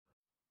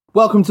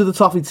Welcome to the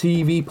Toffee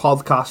TV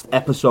podcast,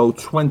 episode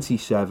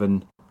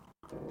 27.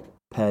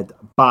 Ped,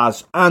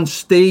 Baz, and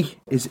Steve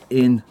is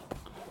in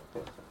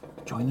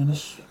joining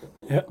us.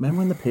 Yep. Remember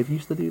when the Piv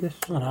used to do this?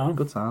 I know.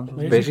 Good times.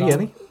 Busy,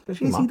 isn't he?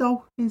 Busy Is man. he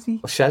though? Is he?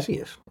 Well, says he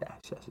is. Yeah,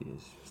 he says he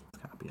is. Just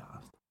can't be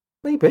asked.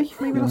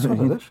 Maybe that's what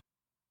it is.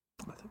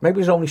 Maybe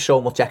there's only so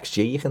much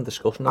XG you can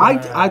discuss now.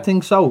 I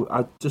think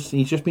so.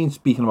 He's just been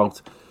speaking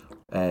about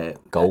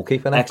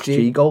Goalkeeping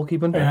XG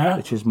goalkeeping,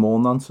 which is more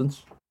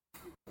nonsense,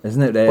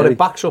 isn't it? Really? But it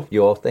backs up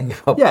your thing.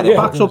 About it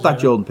backs up that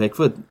Jordan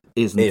Pickford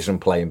isn't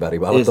playing very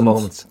well at the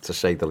moment, to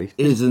say the least.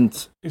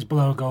 He's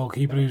below a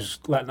goalkeeper who's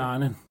let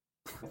 9 in.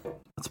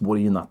 That's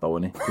worrying, that though,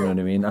 isn't it? Do you know what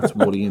I mean? That's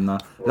worrying.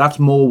 That's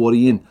more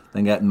worrying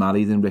than getting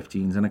married in ripped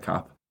jeans and a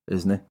cap,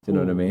 isn't it? Do you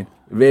know what I mean? It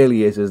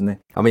really is, isn't it?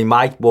 I mean,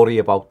 my worry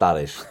about that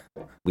is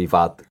we've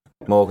had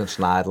Morgan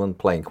Schneiderlin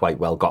playing quite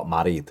well, got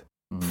married,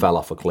 fell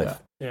off a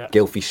cliff. Yeah.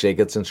 Gylfi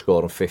Sigurdsson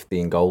scoring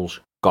 15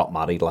 goals, got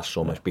married last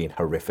summer. It's been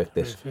horrific,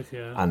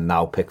 And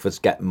now Pickford's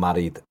getting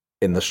married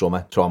in the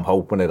summer, so I'm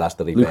hoping it has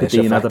the reverse Luca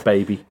Dean effect. had a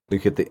baby.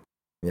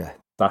 Yeah.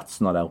 That's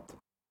not helped.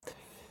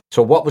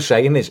 So what we're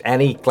saying is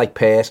any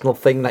personal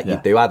thing that you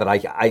do,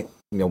 either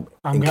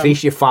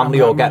increase your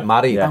family or get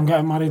married. I'm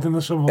getting married in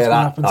the summer. What's going to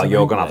happen to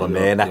you're me? going to have a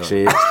mare next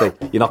year.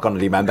 You're not going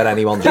to remember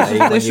anyone's name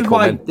when you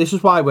come in. This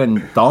is why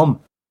when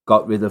Dom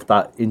got rid of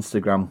that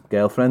Instagram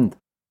girlfriend.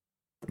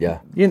 Yeah,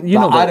 you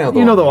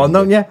know the one,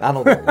 don't you? I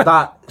know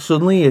that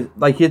suddenly,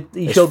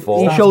 he showed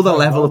a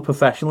level of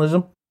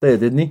professionalism there,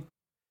 didn't he? He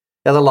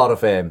had a lot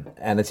of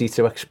energy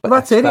to expect.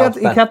 That's it.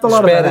 He kept a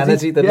lot of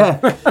energy,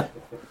 didn't he?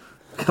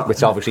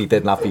 Which obviously he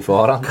didn't have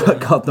beforehand.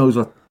 God knows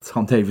what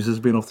Tom Davies has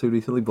been up to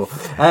recently, but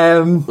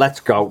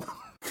let's go.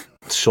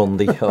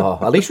 Sunday. Oh,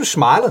 at least we're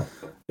smiling.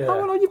 Yeah.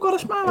 Oh, well, you've got to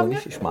smile, haven't you?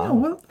 At least you're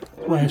smiling.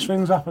 Worst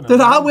things happen.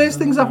 There are worse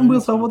things happen. We'll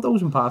talk about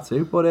those in part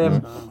 2.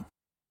 But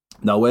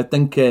no, I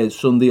think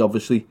Sunday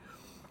obviously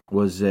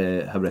was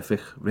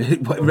horrific.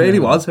 Really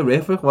was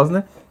horrific, wasn't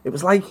it? It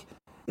was like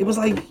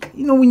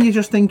when you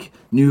just think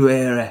new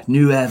era,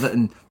 new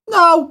Everton.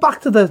 No,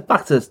 back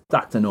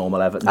to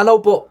normal Everton. I know,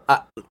 but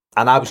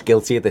and I was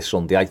guilty of this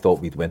Sunday. I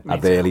thought we'd win. I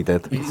really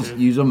did.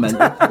 You're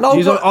mental.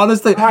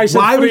 Honestly,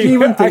 why would you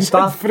even think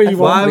that?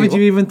 Why would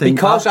you even think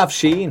because that?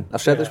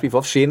 I've said this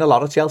before, I've seen a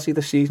lot of Chelsea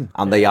this season,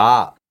 and they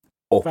are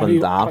up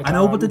and down. I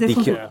know, but the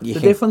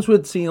difference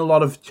with seeing a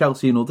lot of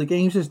Chelsea in other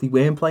games is they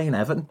weren't playing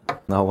Everton.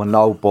 No, I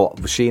know, but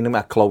we've seen them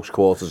at close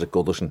quarters at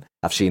Goodison.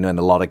 I've seen them in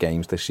a lot of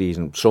games this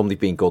season. Some they've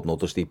been good and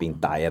others they've been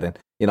dire.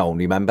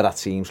 Remember that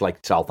teams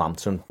like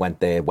Southampton went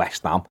there,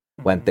 West Ham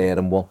went there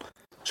and won.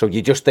 So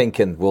you're just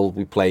thinking, well,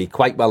 we played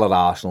quite well at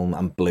Arsenal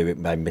and blew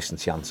it by missing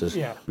chances.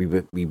 Yeah. We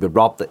were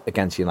robbed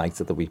against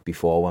United the week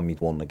before when we'd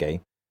won the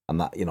game.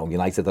 And that,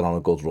 United are on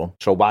a good run.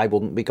 So why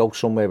wouldn't we go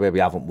somewhere where we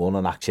haven't won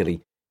and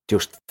actually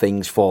just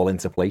things fall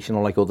into place,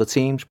 like other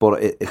teams?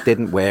 But it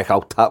didn't work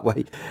out that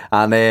way.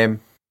 And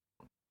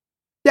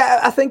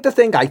I think the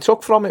thing I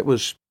took from it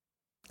was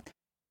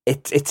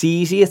it's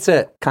easier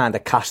to kind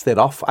of cast it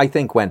off, I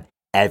think, when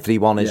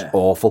everyone is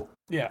awful.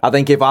 Yeah. I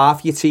think if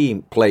half your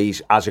team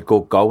plays as a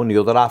good go and the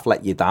other half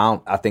let you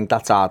down, I think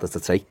that's harder to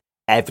take.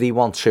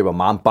 Everyone to a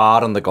man,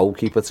 barring the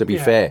goalkeeper, to be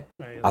fair,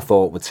 I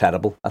thought were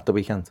terrible at the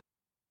weekend.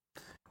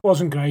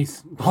 Wasn't great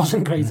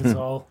at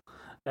all.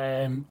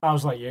 I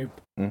was like you.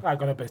 I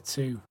got a bit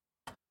too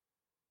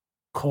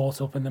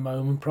caught up in the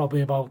moment, probably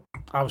about,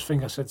 I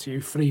said to you,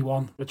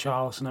 3-1 with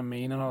Charleston and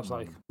Mina, and I was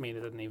like, Mina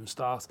didn't even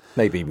start.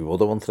 Maybe we would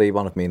have won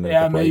 3-1 if Mina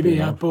had played.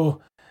 Yeah, but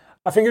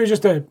I think it was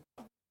just I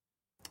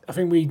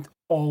think we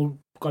all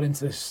got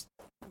into this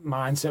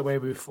mindset where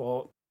we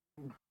thought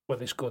we're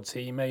this good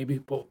team, maybe,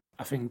 but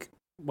I think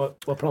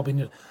we're probably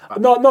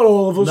not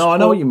all of us. No, I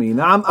know what you mean.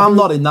 I'm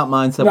not in that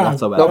mindset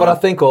whatsoever. No, but I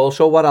think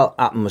also what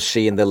happened was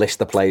seeing the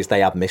list of players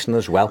they had missing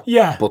as well.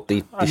 Yeah, but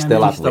they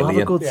still have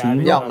Lillian. A good team.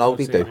 They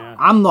do. Yeah.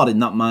 I'm not in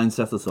that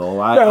mindset at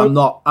all.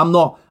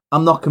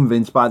 I'm not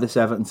convinced by this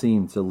Everton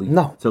team till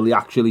they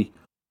actually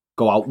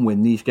go out and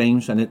win these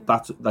games. And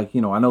that's like, I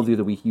know the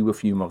other week you were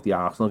fuming about the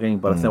Arsenal game,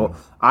 but I thought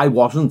I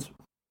wasn't,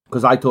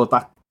 because I thought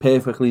that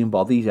perfectly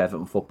embodies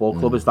Everton Football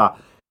Club. Is that,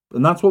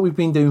 and that's what we've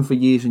been doing for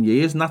years and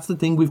years, and that's the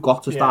thing we've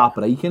got to start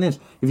breaking, is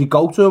if you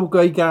go to a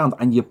great ground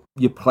and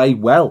you play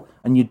well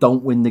and you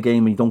don't win the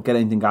game and you don't get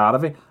anything out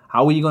of it,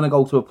 how are you going to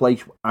go to a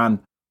place and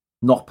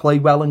not play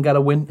well and get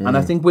a win? And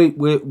I think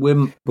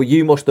we're But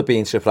you must have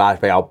been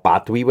surprised by how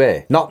bad we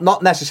were.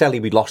 Not necessarily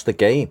we lost the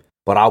game,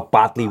 but how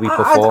badly we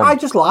performed. I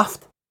just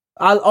laughed.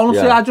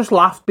 I just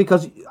laughed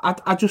because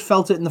I just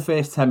felt it in the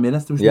first 10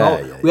 minutes. There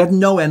was we had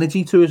no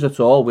energy to us at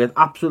all. We had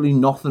absolutely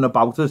nothing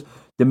about us.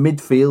 The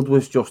midfield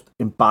was just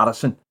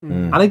embarrassing.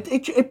 And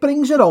it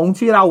brings it home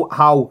to you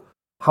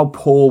how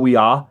poor we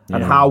are,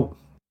 and how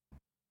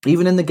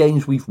even in the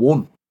games we've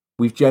won,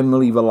 we've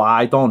generally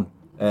relied on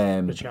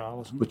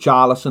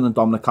Richarlison and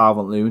Dominic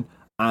Calvert-Lewin,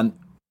 and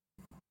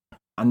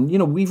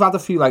we've had a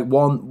few like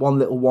one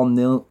little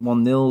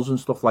 1-0s and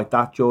stuff like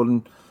that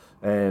during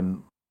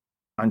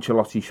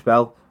Ancelotti's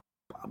spell.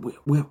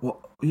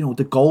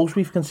 The goals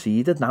we've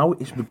conceded now,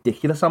 it's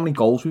ridiculous how many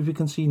goals we've been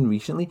conceding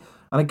recently.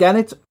 And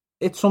again,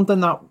 it's something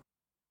that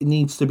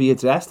needs to be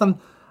addressed. And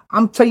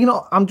I'm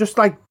just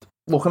like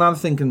looking at it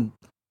thinking,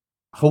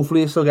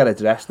 hopefully it'll get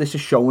addressed. This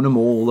is showing them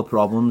all the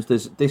problems.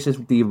 This is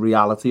the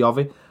reality of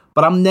it.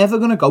 But I'm never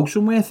going to go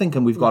somewhere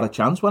thinking we've got a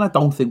chance when I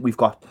don't think we've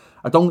got.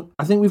 I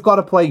think we've got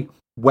to play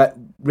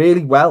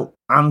really well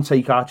and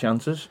take our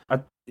chances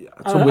to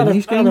win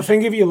these games. And I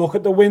think if you look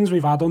at the wins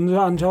we've had under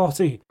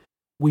Ancelotti,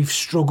 we've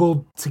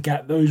struggled to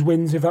get those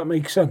wins, if that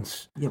makes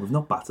sense. Yeah, we've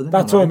not battered them.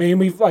 That's what I mean.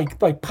 We've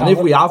like and if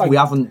we have, we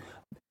haven't.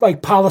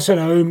 Like Palace at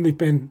home, they've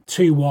been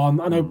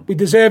 2-1. I know we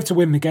deserve to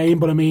win the game,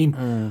 but I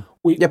mean,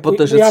 we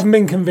haven't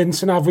been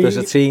convincing, have we? There's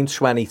a team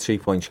 22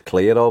 points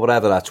clear or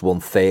whatever that's won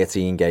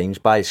 13 games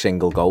by a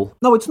single goal.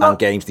 No, it's not. And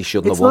games they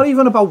shouldn't have won. It's not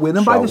even about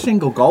winning by the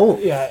single goal.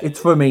 Yeah,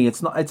 it's for me.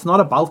 It's not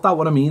about that.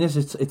 What I mean is,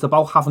 it's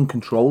about having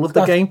control of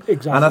the game.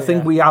 Exactly, and I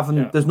think we haven't.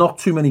 Yeah. There's not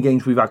too many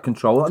games we've had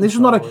control. And this is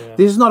not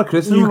a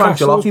criticism of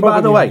Ancelotti, by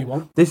the way.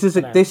 This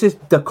is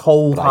the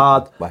cold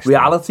hard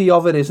reality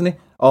of it, isn't it?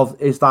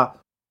 Is that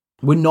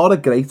we're not a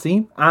great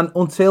team, and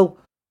until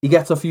he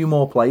gets a few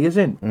more players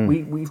in,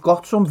 we've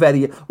got some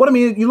very. What I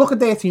mean, you look at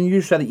their team.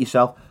 You said it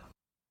yourself.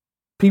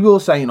 People are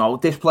saying, "Oh,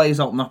 this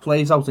plays out and that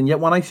plays out," and yet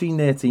when I seen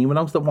their team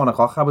announced at 1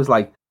 o'clock, I was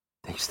like,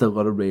 "They've still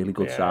got a really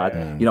good side."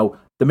 Yeah. You know,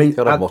 they've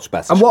got a much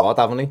better squad,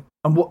 haven't they?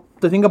 And what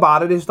the thing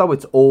about it is, though,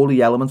 it's all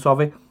the elements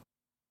of it: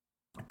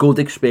 good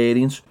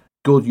experience,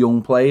 good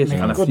young players,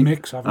 and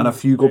a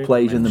few good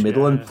players in the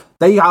middle, and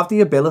they have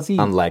the ability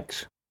and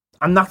legs.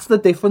 And that's the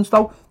difference,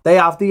 though. They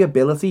have the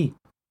ability.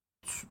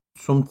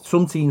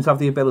 Some teams have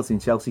the ability,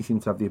 and Chelsea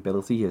seems to have the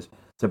ability, is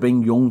to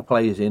bring young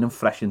players in and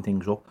freshen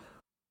things up.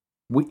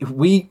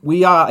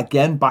 We are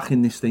again back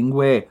in this thing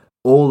where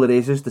all it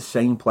is the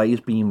same players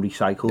being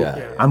recycled,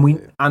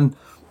 and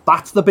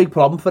that's the big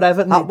problem for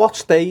Everton. At what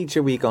stage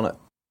are we gonna?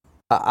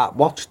 At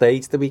what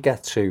stage do we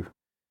get to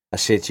a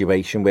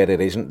situation where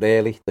it isn't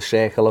really the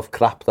circle of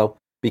crap, though?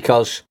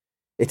 Because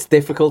it's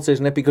difficult,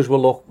 isn't it? Because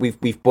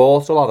we've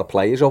bought a lot of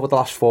players over the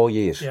last 4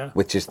 years,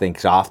 which is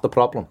half the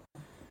problem.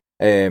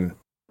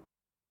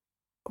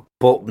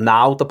 But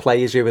now the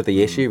players who are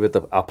the issue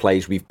are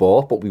players we've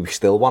bought, but we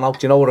still want out.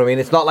 Do you know what I mean?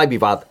 It's not like we've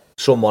had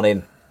someone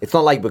in. It's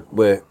not like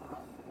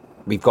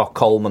we've got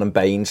Coleman and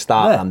Baines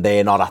starting and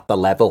they're not at the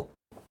level.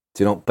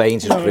 Do you know,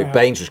 Baines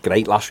was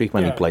great last week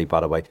when he played,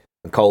 by the way.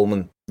 And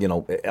Coleman, you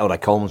know,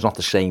 Coleman's not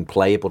the same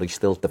player, but he's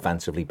still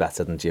defensively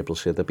better than Jibril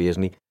Sidibe,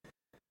 isn't he?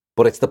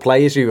 But it's the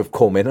players who have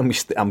come in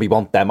and we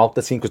want them out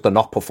the team because they're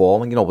not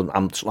performing. You know,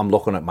 I'm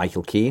looking at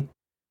Michael Keane,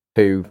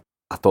 who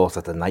I thought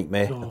had a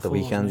nightmare at the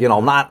weekend. You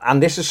know,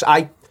 and this is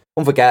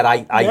don't forget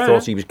I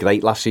thought he was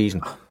great last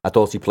season. I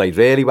thought he played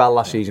really well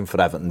last season for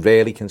Everton,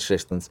 really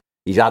consistent.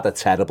 He's had a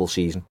terrible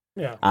season,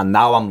 and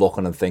now I'm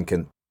looking and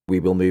thinking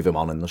we will move him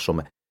on in the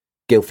summer.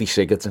 Gylfi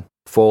Sigurdsson,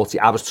 40.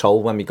 I was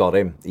told when we got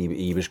him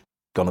he was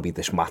going to be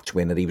this match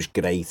winner. He was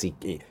great.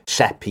 He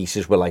set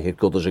pieces were like as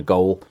good as a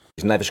goal.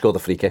 He's never scored a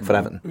free kick for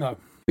Everton. No.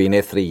 Been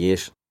here 3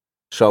 years.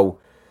 So,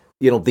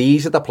 you know,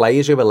 these are the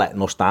players who are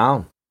letting us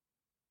down.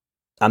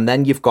 And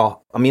then you've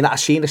got, I mean, I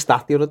seen a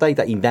stat the other day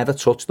that he never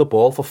touched the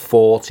ball for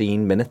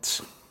 14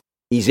 minutes.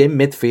 He's in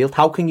midfield.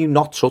 How can you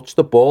not touch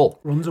the ball?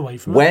 Runs away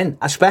from it.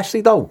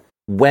 Especially though,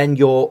 when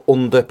you're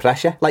under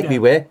pressure, like we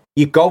were,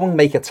 you go and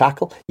make a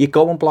tackle. You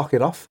go and block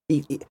it off.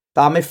 That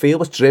midfield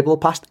was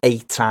dribbled past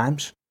 8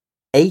 times.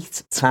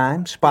 8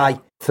 times by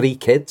 3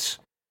 kids.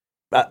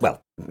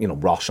 Well, you know,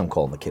 Ross, I'm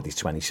calling the kid, he's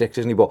 26,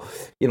 isn't he? But,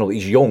 you know,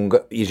 he's young.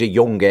 He's a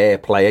young air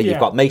player. You've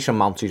got Mason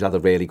Mount, who's had a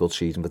really good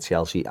season for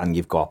Chelsea, and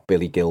you've got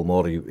Billy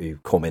Gilmore, who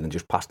come in and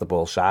just passed the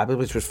ball sideways,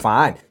 which was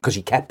fine, because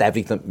he kept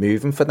everything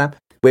moving for them.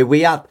 Where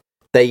we had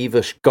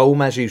Davis,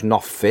 Gomez, who's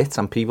not fit,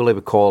 and people who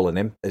were calling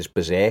him is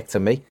berserk to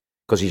me,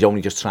 because he's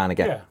only just trying to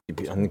get... I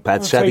think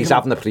Ped said he's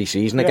having a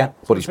pre-season again,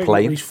 but he's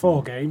playing. At least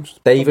 4 games.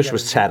 Davis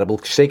was terrible.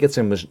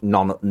 Sigurdsson was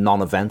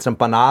non-event. And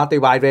Bernard,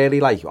 who I really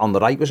like, on the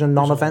right, was a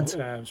non-event.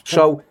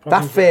 So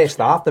that first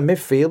half, the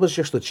midfield was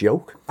just a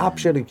joke.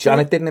 Absolutely.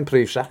 And it didn't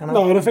improve second half.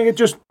 No, and I think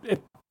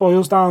it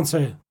boils down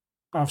to...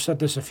 I've said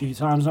this a few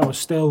times now, we're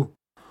still,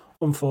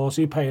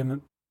 unfortunately,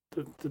 paying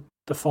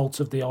the faults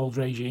of the old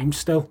regime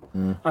still.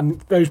 And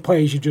those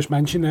players you just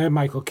mentioned there,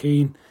 Michael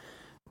Keane,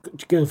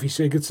 Gylfi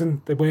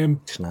Sigurdsson, they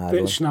weren't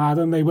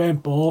Schneiderlin, they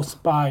weren't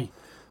bought by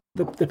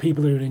the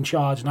people who are in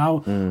charge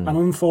now. And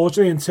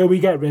unfortunately, until we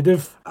get rid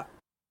of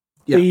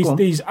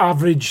these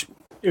average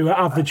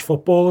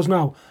footballers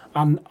now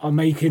and are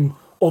making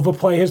other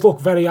players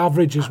look very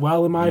average as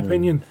well, in my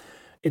opinion,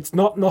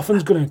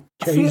 nothing's going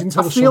to change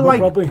until the summer,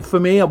 probably. For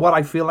me, what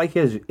I feel like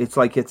is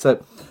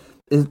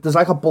there's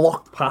like a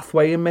blocked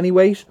pathway in many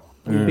ways,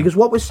 because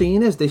what we're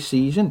seeing is this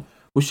season.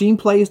 We're seeing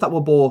players that were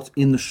bought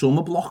in the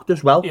summer blocked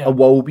as well.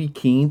 Iwobi,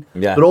 Keane.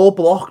 They're all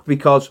blocked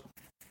because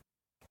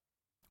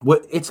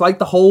it's like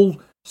the whole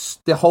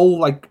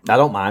like... I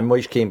don't mind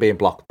Moise Keane being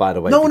blocked, by the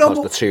way,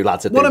 because the 2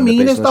 lads are doing the business. What I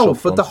mean is, though,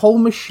 for the whole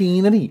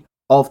machinery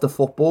of the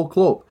football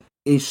club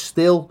is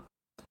still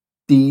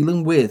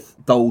dealing with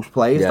those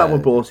players that were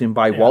brought in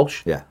by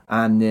Walsh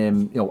and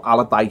you know,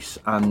 Allardyce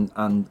and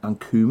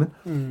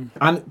Koeman.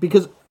 And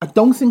because I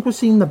don't think we're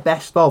seeing the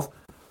best of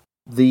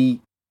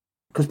the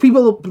Because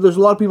there's a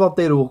lot of people out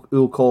there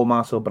who'll call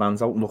Marcel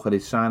Brands out and look at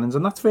his signings,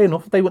 and that's fair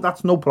enough.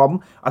 That's no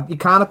problem. You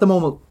can't at the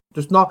moment.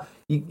 Just not.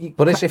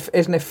 But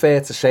isn't it fair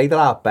to say that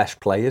our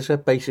best players are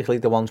basically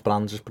the ones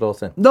Brands has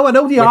brought in? No, I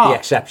know they are. With the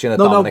exception of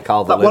Dominic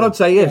Calvert-Lewin. What I'd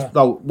say is,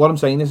 what I'm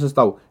saying is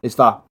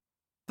that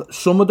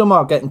some of them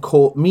are getting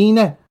caught.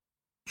 Mina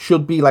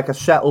should be like a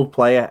settled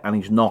player, and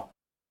he's not.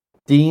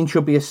 Dean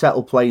should be a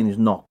settled player, and he's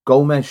not.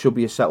 Gomez should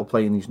be a settled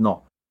player, and he's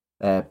not.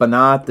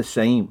 Bernard, the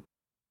same.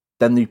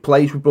 Then the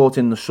players we brought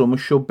in the summer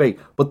should be.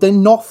 But they're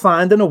not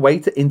finding a way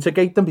to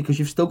integrate them because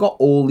you've still got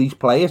all these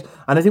players.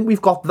 And I think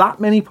we've got that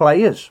many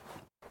players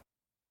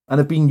and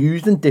have been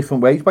used in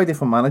different ways by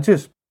different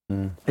managers.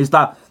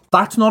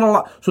 That's not a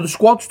lot. So the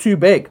squad's too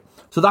big.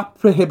 So that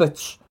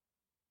prohibits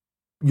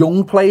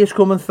young players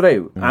coming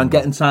through and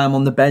getting time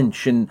on the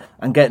bench and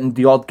getting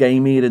the odd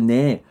game here and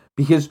there.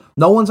 Because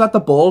no one's had the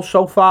ball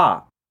so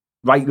far,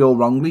 rightly or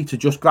wrongly, to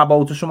just grab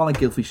hold of someone like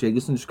Gylfi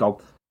Sigurdsson and just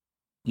go,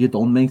 "You're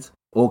done, mate."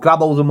 Or grab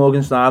hold of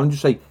Morgan Stanley and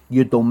just say,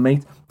 "You're done,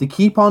 mate." They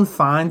keep on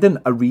finding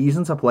a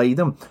reason to play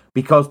them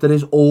because there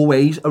is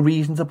always a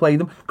reason to play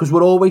them because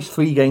we're always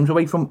 3 games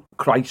away from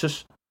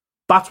crisis.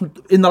 That's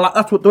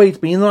the way it's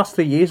been in the last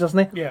 3 years,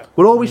 hasn't it? Yeah.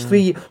 We're always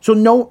 3 years.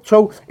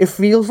 So it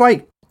feels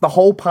like the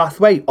whole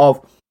pathway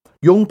of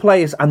young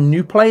players and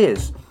new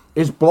players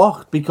is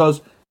blocked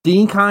because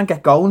Dean can't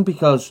get going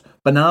because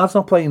Bernard's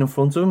not playing in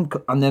front of him,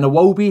 and then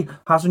Iwobi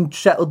hasn't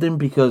settled in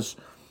because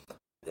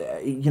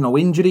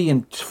injury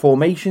and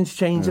formations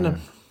changing, and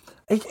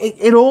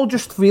it all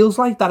just feels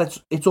like that.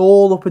 It's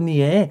all up in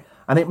the air,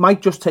 and it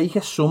might just take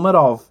a summer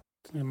of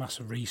a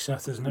massive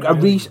reset, isn't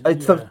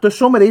it? The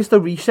summer is the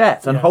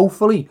reset, and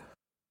hopefully,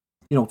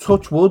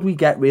 touch wood, we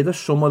get rid of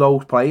some of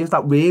those players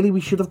that really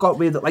we should have got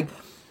rid of. Like,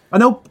 I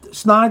know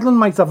Snidland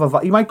might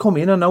he might come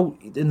in. I know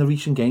in the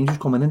recent games he's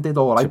come in and did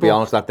all right. To be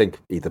honest, I think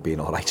he'd have been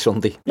all right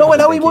Sunday. No, I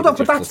know he would have,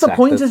 but that's the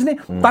point, isn't it?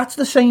 That's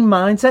the same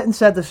mindset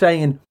instead of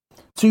saying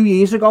 2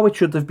 years ago it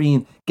should have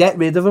been get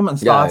rid of him and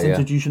start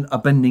introducing a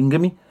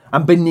Beningame.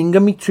 And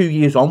Beningame 2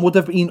 years on would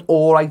have been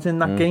all right in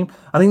that game.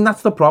 I think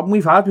that's the problem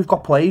we've had. We've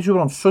got players who are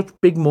on such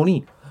big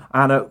money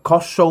and it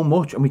costs so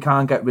much and we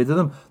can't get rid of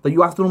them that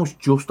you have to almost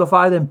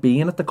justify them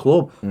being at the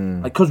club.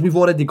 Because we've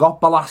already got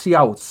Balassi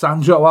out,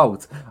 Sandro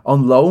out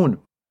on loan,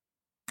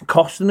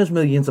 costing us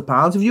millions of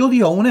pounds. If you're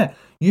the owner,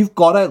 you've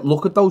got to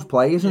look at those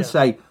players and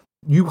say,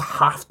 you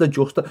have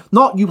to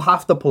not you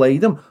have to play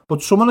them,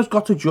 but someone has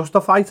got to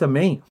justify to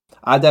me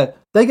either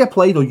they get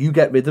played or you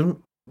get rid of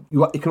them.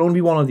 It can only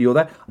be one or the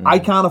other. I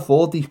can't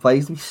afford these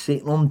players to be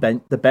sitting on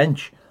the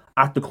bench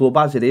at the club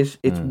as it is.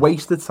 It's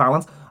wasted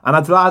talent. And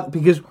I'd rather,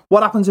 because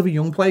what happens if a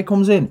young player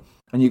comes in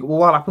and you go, well,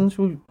 what happens?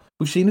 We've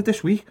seen it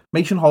this week.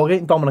 Mason Holgate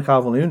and Dominic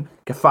Calvert-Lewin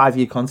get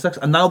 5-year contracts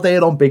and now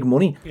they're on big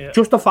money.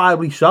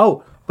 Justifiably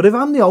so. But if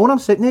I'm the owner, I'm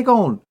sitting here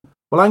going,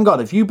 well, hang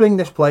on, if you bring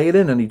this player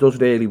in and he does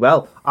really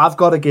well, I've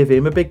got to give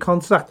him a big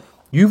contract.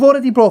 You've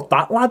already brought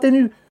that lad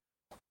in.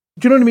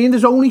 Do you know what I mean?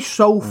 There's only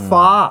so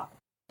far,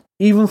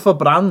 even for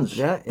Brands,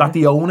 that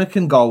the owner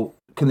can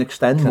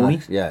extend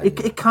money.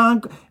 It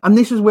can't. And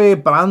this is where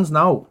Brands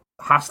now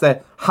has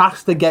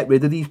to get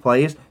rid of these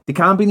players. They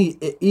can't be.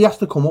 He has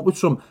to come up with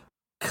some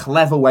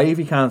clever way if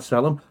he can't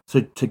sell them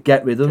to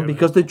get rid of them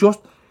because they're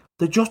just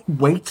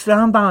weights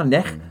around our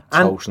neck.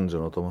 Towson's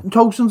another one.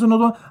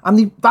 And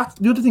the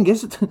other thing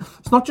is,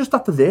 it's not just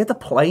that they're there, they're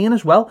playing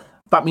as well.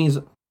 That means,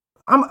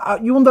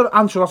 you wonder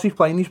Ancelotti's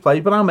playing these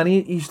players, but how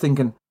many he's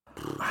thinking,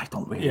 I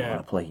don't really want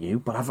to play you,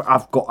 but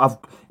I've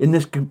in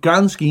this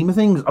grand scheme of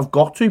things, I've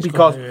got to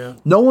because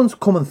no one's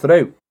coming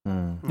through.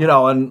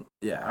 And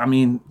I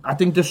mean, I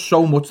think there's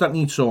so much that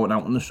needs sorting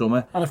out in the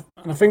summer. And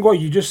I think what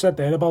you just said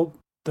there about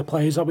the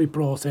players that we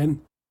brought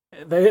in,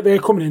 they're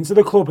coming into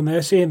the club and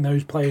they're seeing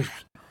those players.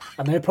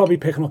 And they're probably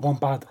picking up on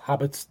bad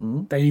habits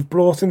they've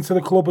brought into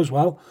the club as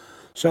well.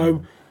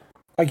 So,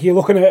 like you're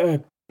looking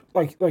at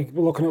like we're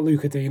looking at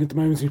Luca Dean at the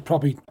moment. He's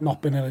probably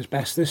not been at his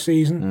best this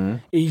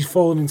season. He's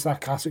fallen into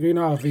that category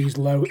now. If he's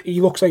low, he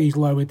looks like he's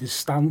lowered his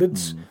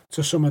standards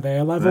to some of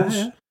their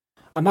levels,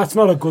 and that's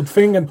not a good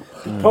thing. And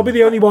probably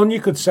the only one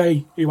you could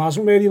say who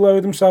hasn't really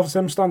lowered himself to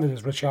them standards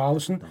is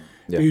Richarlison,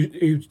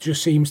 who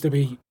just seems to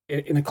be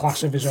in a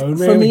class of his own.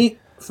 Really.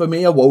 For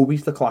me,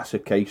 Iwobi's the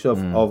classic case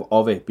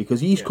of it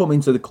because he's come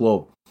into the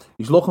club.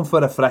 He's looking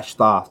for a fresh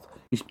start.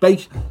 He's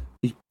trying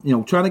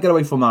to get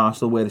away from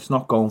Arsenal where it's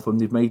not going for him.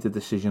 They've made the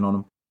decision on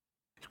him.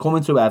 He's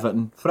coming to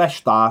Everton, fresh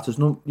start. There's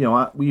no,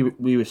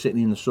 we were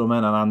sitting in the summer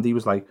and Andy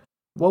was like,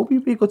 Iwobi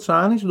would be a good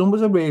sign. His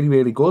numbers are really,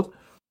 really good.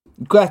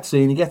 He gets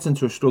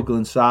into a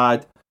struggling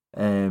side.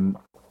 Sigurdsson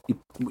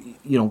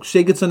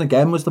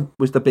again was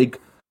the big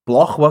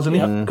block, wasn't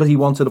he? Because he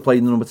wanted to play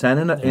the number 10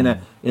 in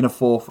a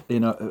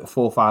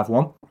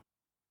 4-5-1.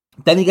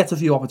 Then he gets a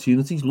few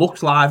opportunities,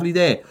 looks lively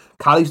there,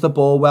 carries the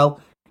ball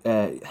well,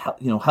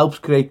 helps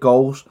create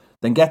goals,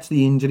 then gets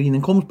the injury and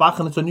then comes back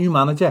and it's a new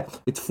manager.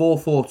 It's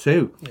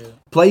 4-4-2.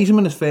 Plays him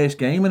in his first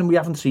game and we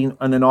haven't seen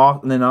and in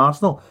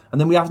Arsenal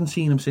and then we haven't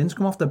seen him since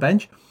come off the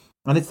bench.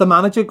 And it's the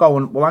manager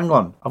going, well, hang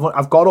on, I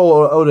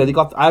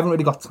haven't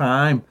really got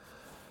time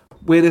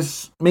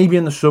Whereas maybe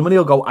in the summer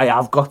he'll go, I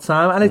have got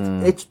time.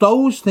 And it's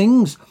those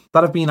things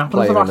that have been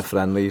happening for the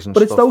friendlies and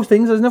but stuff. It's those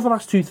things, isn't it, for the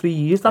last 2-3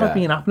 years that have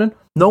been happening.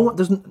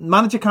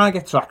 Manager can't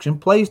get traction,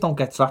 players don't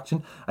get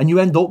traction, and you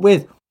end up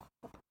with,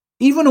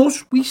 even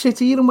us, we sit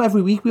here and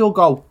every week we'll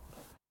go,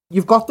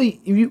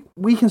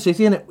 we can sit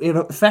here and it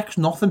affects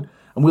nothing,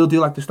 and we'll do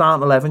like the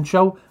Starting 11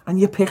 show, and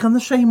you're picking the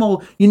same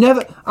old.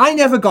 I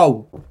never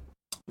go,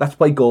 let's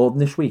play Gordon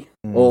this week,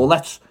 or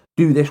let's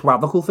do this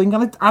radical thing,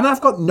 and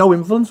I've got no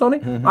influence on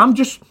it. I'm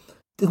just,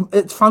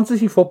 it's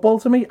fantasy football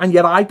to me, and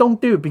yet I don't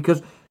do it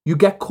because you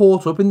get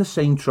caught up in the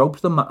same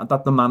tropes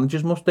that the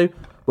managers must do.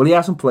 Well, he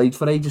hasn't played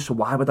for ages, so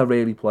why would I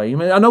really play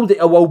him? I know that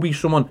it will be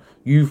someone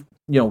you've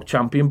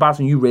championed Baz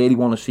and you really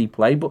want to see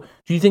play, but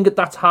do you think that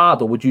that's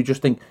hard, or would you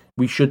just think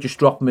we should just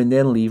drop him in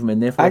there and leave him in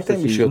there for I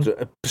think we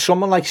should.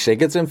 Someone like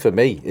Sigurdsson, for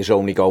me, is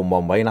only going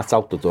one way, and that's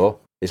out the door.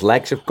 His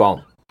legs have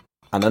gone.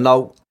 And I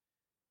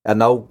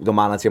know the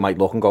manager might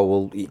look and go,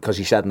 well, because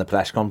he said in the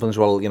press conference,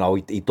 well,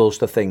 he does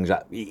the things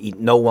that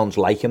no one's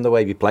like him the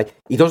way we play.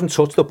 He doesn't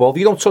touch the ball. If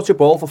you don't touch a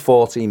ball for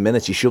 14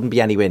 minutes, you shouldn't be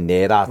anywhere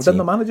near our team. Then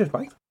the manager's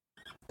right.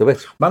 The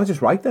which?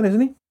 Manager's right then,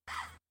 isn't he?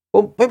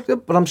 Well,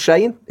 but I'm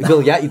saying,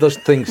 well, yeah, he does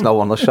things no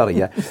one does, sorry,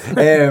 yeah.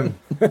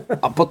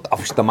 But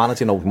obviously the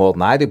manager knows more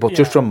than I do, but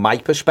just from my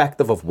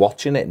perspective of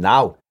watching it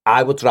now,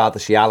 I would rather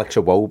see Alex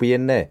Iwobi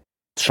in there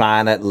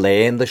trying to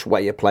learn this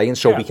way of playing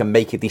so we can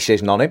make a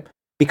decision on him.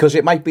 Because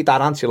it might be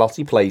that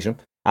Ancelotti plays him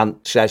and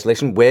says,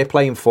 listen, we're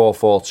playing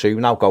 4-4-2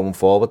 now going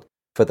forward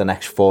for the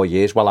next 4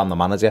 years while I'm the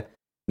manager.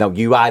 Now,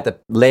 you either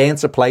learn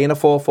to play in a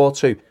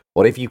 4-4-2,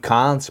 or if you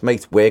can't,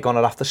 mate, we're going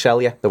to have to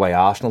sell you the way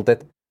Arsenal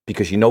did,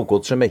 because you're no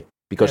good to me,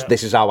 because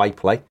this is how I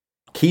play.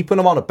 Keeping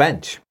him on a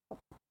bench,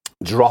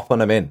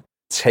 dropping him in,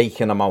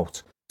 taking him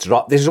out.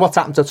 This is what's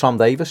happened to Tom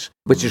Davies,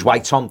 which is why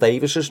Tom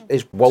Davies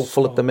is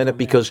woeful at the minute,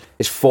 because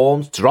his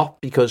form's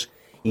dropped, because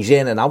he's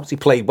in and out. He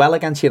played well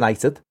against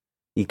United.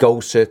 He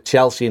goes to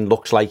Chelsea and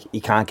looks like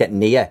he can't get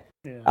near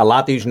a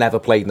lad who's never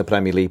played in the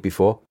Premier League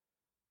before.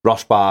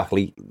 Ross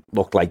Barkley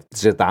looked like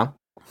Zidane,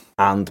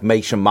 and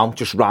Mason Mount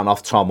just ran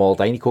off Tom all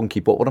day and he couldn't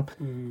keep up with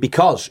him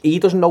because he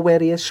doesn't know where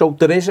he is. So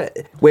there is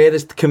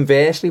whereas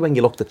conversely, when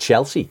you looked at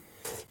Chelsea,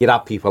 you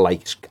had people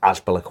like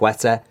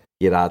Azpilicueta,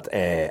 you had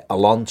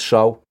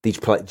Alonso,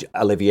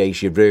 Olivier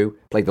Giroud,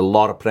 played a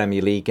lot of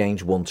Premier League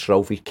games, won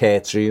trophies.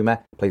 Kurt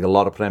Zouma played a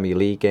lot of Premier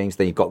League games.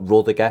 Then you've got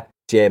Rudiger,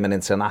 German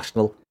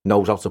international,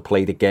 knows how to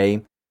play the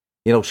game.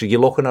 So you're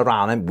looking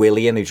around him,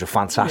 Willian, who's a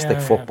fantastic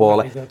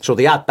footballer. So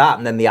they had that,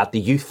 and then they had the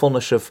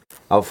youthfulness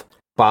of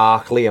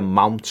Barkley and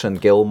Mount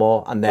and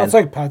Gilmour, and then that's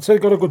like Pedro,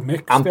 got a good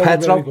mix. And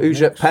Pedro,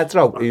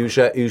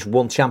 who's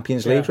won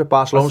Champions League with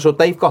Barcelona. So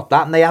they've got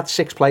that, and they had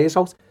 6 players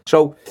out.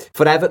 So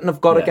for Everton, have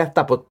got to get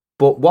that. But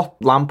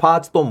what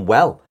Lampard's done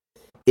well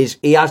is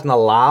he hasn't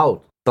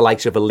allowed the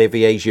likes of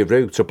Olivier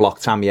Giroud to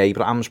block Tammy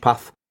Abraham's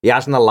path. He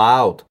hasn't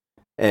allowed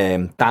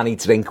Danny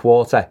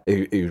Drinkwater,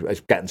 who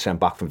is getting sent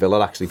back from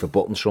Villa actually for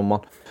butting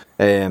someone.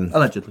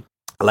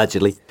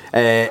 Allegedly.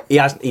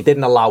 He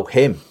didn't allow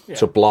him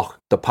to block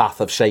the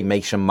path of, say,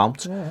 Mason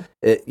Mount.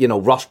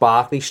 Ross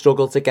Barkley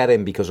struggled to get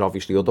in because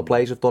obviously other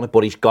players have done it,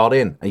 but he's got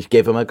in and he's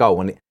given him a go.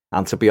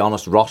 And to be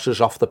honest,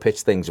 Ross's off the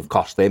pitch things have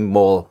cost him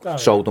more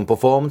than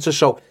performances.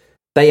 So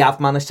they have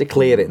managed to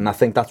clear it, and I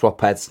think that's what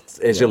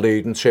Peds is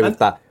alluding to, is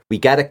that we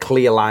get a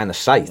clear line of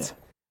sight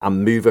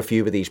and move a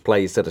few of these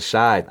players to the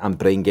side and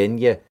bring in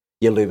your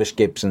Lewis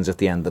Gibsons at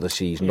the end of the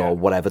season or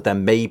whatever,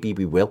 then maybe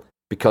we will.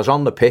 Because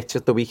on the pitch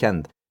at the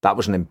weekend, that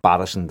was an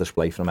embarrassing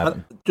display from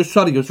Everton.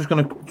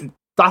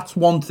 That's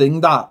one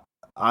thing that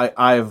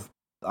I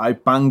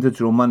banged the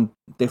drum and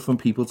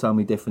different people tell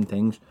me different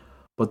things.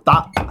 But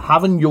that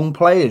having young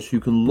players who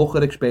can look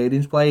at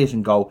experienced players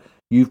and go,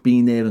 you've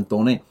been there and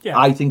done it,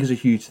 I think is a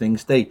huge thing,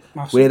 Steve.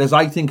 Whereas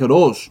I think at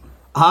us,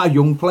 our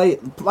young player,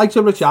 like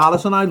to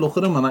Richarlison, I look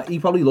at him and he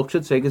probably looks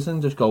at Sigurdsson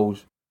and just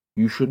goes,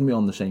 you shouldn't be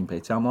on the same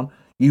pitch I'm on.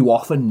 You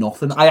offer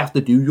nothing. I have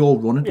to do your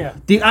running. Yeah.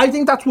 I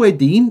think that's where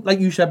Dean, like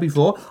you said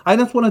before, I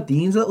think that's one of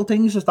Dean's little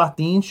things, is that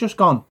Dean's just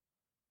gone.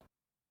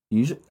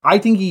 I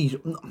think he's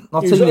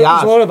not saying he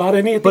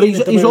has, but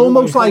he's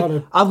almost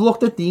like, I've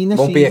looked at Dean this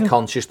season. Won't be a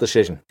conscious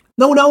decision.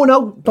 No.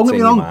 Don't get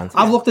me wrong.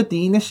 I've looked at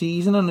Dean this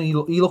season and he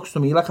looks to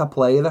me like a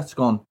player that's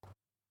gone,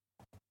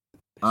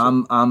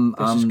 I'm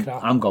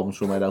going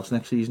somewhere else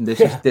next season.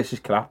 This is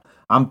crap.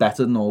 I'm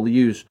better than all of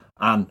yous,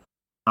 and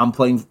I'm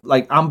playing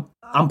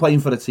I'm playing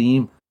for a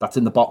team that's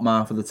in the bottom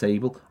half of the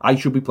table. I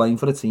should be playing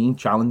for a team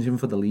challenging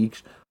for the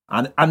leagues.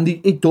 And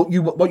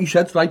what you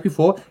said right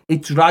before,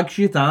 it drags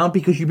you down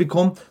because you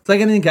become, it's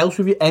like anything else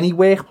with you, any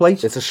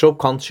workplace. It's a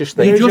subconscious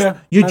thing.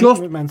 You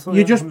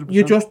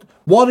just,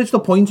 what is the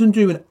point in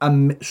doing?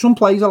 Some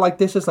players are like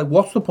this. It's like,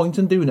 what's the point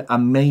in doing it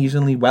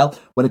amazingly well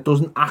when it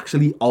doesn't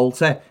actually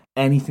alter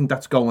anything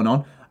that's going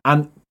on?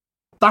 And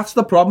that's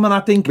the problem. And I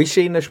think we've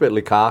seen this with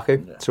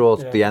Lukaku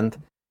towards the end.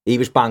 He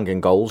was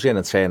banging goals in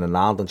and turning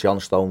around, and John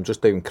Stone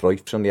just doing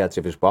Cruyffs on the edge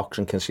of his box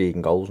and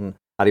conceding goals. And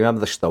I remember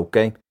the Stoke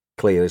game,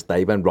 clear as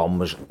day, when Ron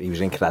was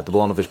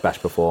incredible, one of his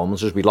best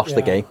performances. We lost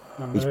the game.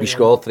 We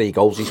scored 3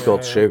 goals, he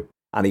scored 2.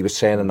 and he was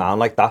turning around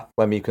like that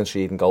when we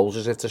conceding goals,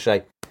 as if to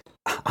say,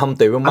 I'm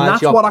doing my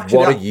job, what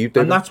are you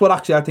doing? And that's what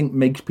actually I think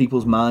makes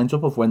people's minds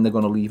up of when they're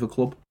going to leave a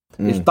club.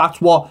 Is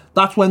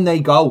that's when they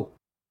go,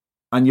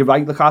 and you're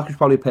right, Lukaku's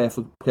probably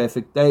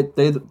perfect.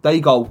 They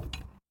go,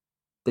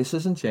 this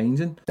isn't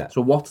changing. Yeah.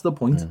 So what's the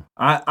point?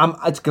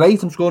 It's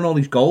great, I'm scoring all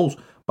these goals,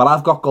 but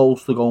I've got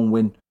goals to go and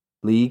win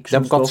leagues. We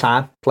haven't got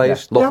time,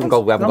 players. Yeah. Look and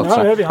go, we haven't got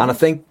time. Really and I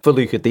think for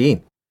Luca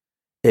Dean,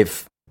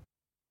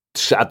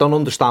 I don't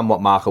understand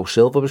what Marco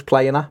Silva was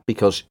playing at,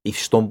 because he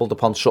stumbled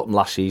upon something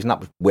last season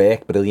that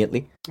worked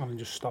brilliantly. And he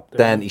just stopped doing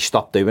then he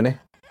stopped doing it.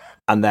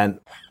 And then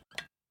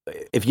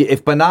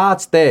if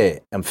Bernard's there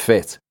and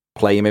fit,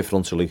 play him in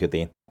front of Luca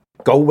Dean.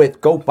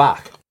 Go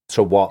back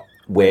to what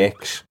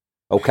works.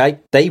 Okay?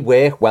 They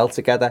work well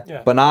together.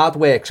 Yeah. Bernard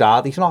works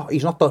hard. He's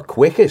not the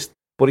quickest,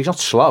 but he's not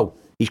slow.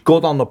 He's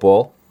good on the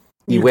ball.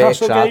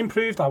 Newcastle game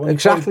proved that.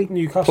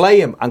 Exactly. Play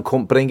him and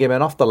bring him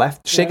in off the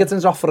left.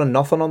 Sigurdsson's offering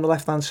nothing on the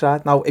left-hand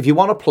side. Now, if you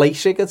want to play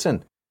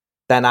Sigurdsson,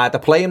 then either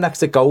play him next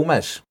to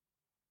Gomez.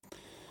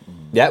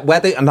 Yeah,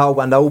 I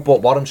know,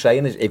 but what I'm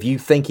saying is, if you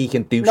think he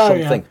can do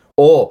something,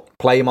 or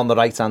play him on the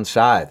right-hand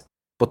side.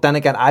 But then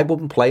again, I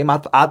wouldn't play him.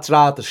 I'd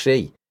rather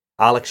see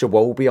Alex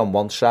Iwobi on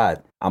one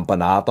side and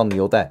Bernard on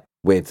the other.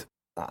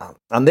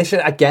 And this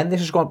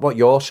is what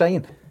you're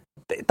saying.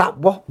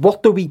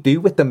 What do we do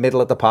with the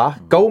middle of the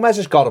park? Gomez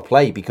has got to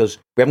play, because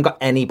we haven't got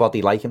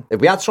anybody like him. If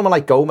we had someone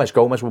like Gomez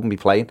wouldn't be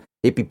playing.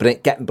 He'd be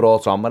getting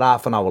brought on with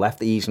half an hour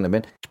left, easing him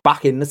in. He's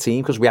back in the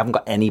team because we haven't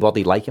got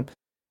anybody like him.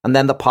 And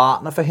then the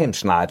partner for him,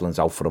 Schneiderlin's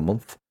out for a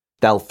month.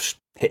 Delph's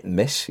hit and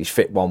miss. He's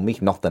fit one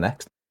week, not the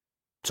next.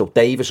 So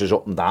Davis is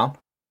up and down.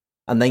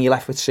 And then you're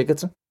left with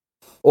Sigurdsson.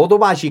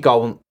 Otherwise, you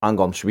go, hang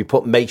on, should we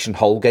put Mason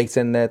Holgate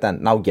in there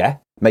then? Now, yeah,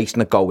 Mason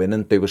would go in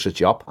and do us a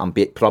job and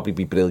probably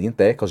be brilliant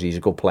there, because he's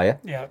a good player.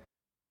 Yeah.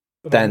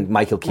 Then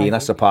Michael Keane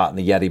has to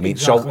partner Yerry Mead.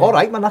 Exactly. So, all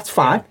right, man, that's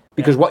fine.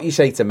 Because what you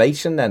say to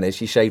Mason then is,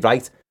 you say,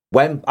 right,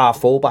 when our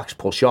fullbacks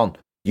push on,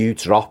 you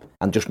drop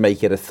and just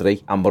make it a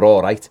 3, and we're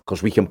all right,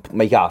 because we can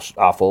make our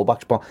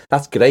fullbacks. But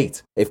that's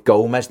great if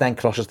Gomez then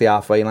crosses the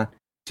halfway line.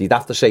 So you'd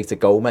have to say to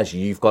Gomez,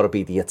 you've got to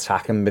be the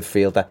attacking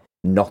midfielder,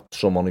 not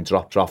someone who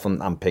drops off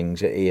and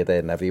pings it here, there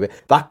and everywhere.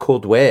 That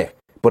could work,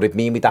 but it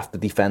means we'd have to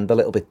defend a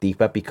little bit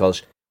deeper,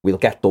 because we'll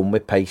get done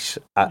with pace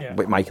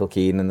with Michael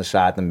Keane in the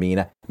side and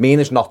Mina.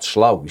 Mina's not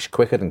slow, he's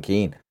quicker than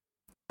Keane,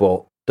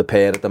 but the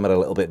pair of them are a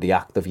little bit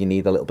reactive. You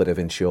need a little bit of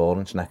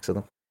insurance next to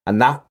them. And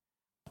that,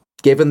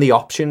 given the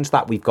options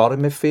that we've got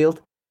in midfield,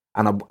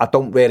 and I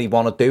don't really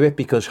want to do it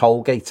because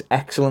Holgate's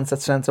excellent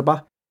at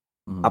centre-back,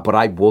 but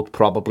I would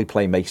probably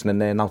play Mason in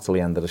there now till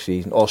the end of the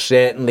season, or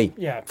certainly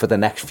for the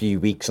next few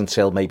weeks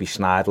until maybe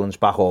Schneiderlin's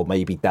back, or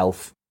maybe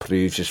Delph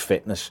proves his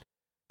fitness,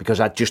 because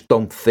I just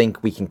don't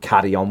think we can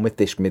carry on with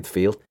this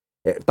midfield.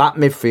 That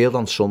midfield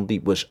on Sunday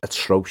was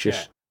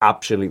atrocious,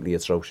 absolutely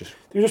atrocious.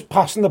 They were just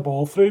passing the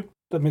ball through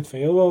the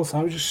midfield all the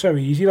time. It was just so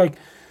easy. Like,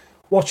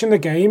 watching the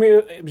game,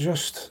 it was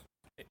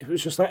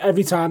just like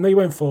every time they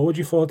went forward,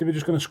 you thought they were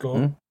just going to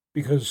score,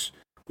 because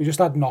we just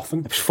had nothing.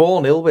 It was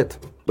 4-0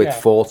 with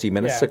 40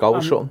 minutes to go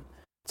or something.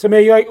 To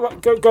me,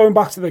 like, going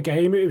back to the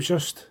game, it was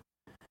just,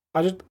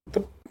 from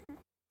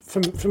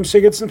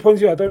Sigurdsson's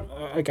point of view,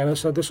 I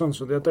said this on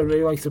Sunday, I don't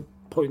really like to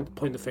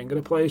point the finger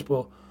at players,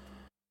 but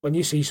when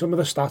you see some of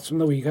the stats from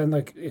the weekend,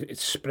 like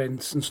it's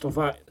sprints and stuff,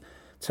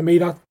 to me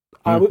that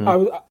I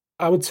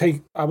would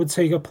take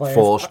a player.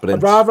 4 sprints.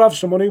 I'd rather have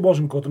someone who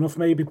wasn't good enough,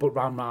 maybe, but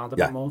ran round a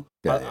bit more.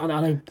 And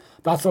I know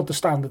that's not the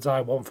standards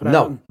I want for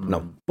Everton.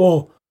 No.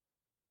 But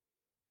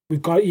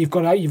you've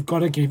got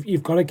to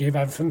give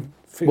Everton.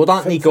 Would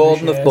Anthony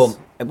Gordon have done?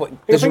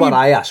 This is what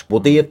I ask.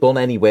 Would he have done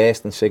any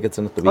worse than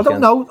Sigurdsson at the weekend? I don't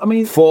know. I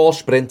mean, 4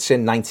 sprints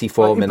in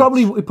 94 minutes.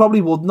 He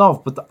probably wouldn't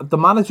have. But the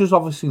manager's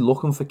obviously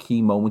looking for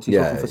key moments. He's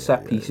looking for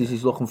set pieces.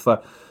 He's looking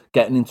for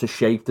getting into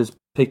shape. There's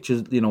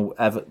pictures,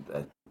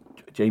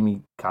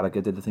 Jamie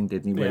Carragher did the thing,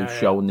 didn't he? Where he's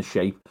showing the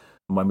shape.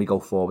 And when we go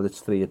forward,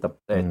 it's 3 at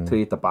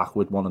the back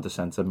with one of the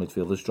centre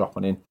midfielders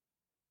dropping in.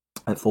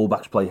 And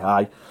fullbacks play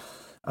high.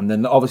 And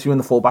then obviously when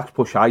the fullbacks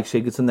push high,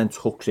 Sigurdsson then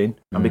tucks in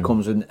and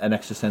becomes an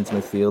extra centre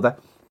midfielder.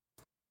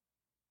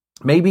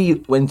 Maybe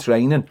when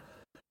training,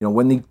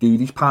 when they do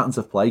these patterns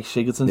of play,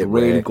 Sigurdsson's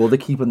really good at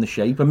keeping the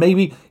shape. And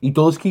maybe he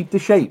does keep the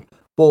shape,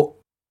 but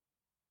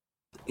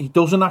he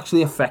doesn't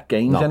actually affect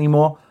games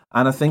anymore.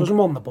 And I think he doesn't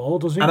want the ball,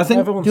 does he? And I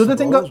think the other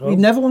thing he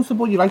never wants the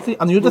ball. You're right.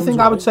 And the other thing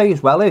I would say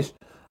as well is,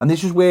 and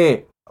this is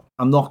where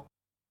I'm not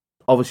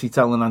obviously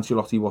telling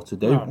Ancelotti what to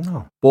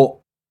do, but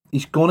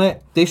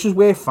this is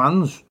where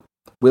fans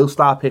will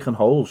start picking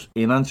holes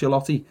in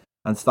Ancelotti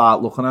and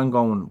start looking and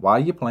going, why are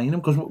you playing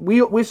him? Because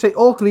we say,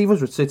 all 3 of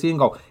us would sit here and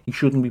go, he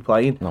shouldn't be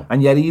playing. No.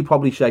 And yet he'd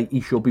probably say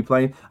he should be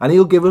playing. And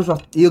he'll give us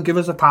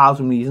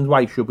 1,000 reasons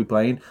why he should be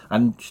playing.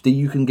 And Steve,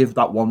 you can give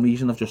that one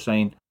reason of just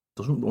saying,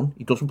 doesn't run.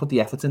 He doesn't put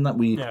the effort in that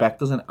we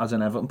expect as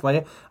an Everton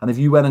player. And if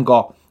you went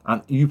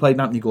and you played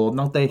Anthony Gordon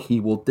out there, he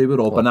would do it,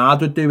 or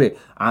Bernard would do it.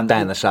 And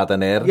Dennis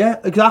Adeniran. Yeah,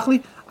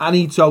 exactly.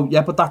 And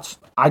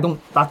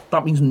but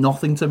that means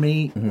nothing to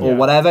me, or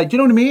whatever. Do you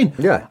know what I mean?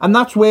 Yeah. And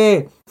that's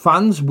where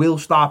fans will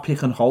start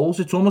picking holes.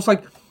 It's almost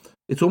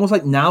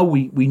like now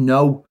we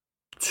know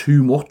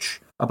too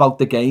much about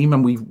the game,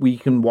 and we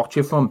can watch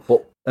it from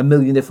a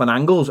million different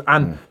angles.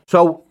 And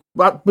so,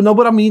 but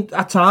I mean,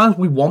 at times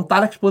we want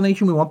that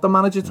explanation. We want the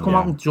manager to come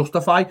out and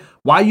justify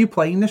why are you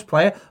playing this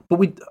player.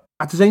 But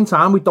at the same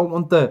time, we don't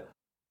want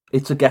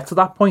it to get to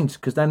that point,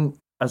 because then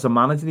as a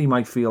manager, he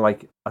might feel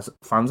like as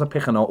fans are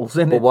picking holes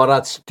in it.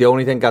 But the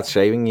only thing that's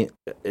saving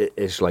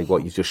is like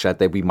what you just said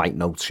there. We might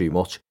know too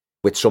much.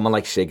 With someone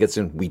like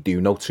Sigurdsson, we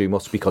do know too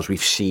much because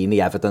we've seen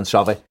the evidence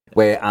of it.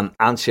 And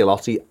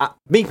Ancelotti,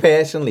 me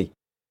personally,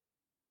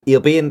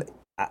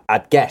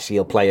 I'd guess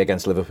he'll play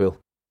against Liverpool,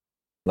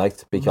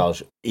 right?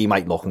 Because he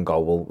might look and go,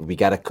 well, we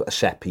get a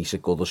set piece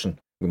at Goodison,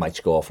 we might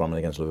score from it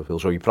against Liverpool,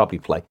 so he'll probably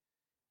play.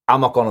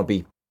 I'm not going to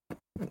be,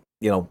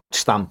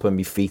 stamping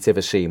my feet if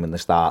I see him in the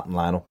starting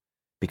lineup,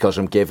 because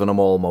I'm giving him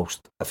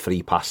almost a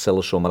free pass till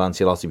the summer,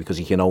 Ancelotti, because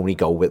he can only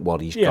go with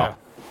what he's got.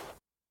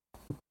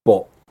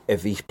 But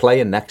if he's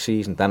playing next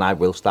season, then I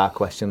will start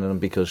questioning him,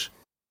 because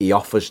he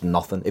offers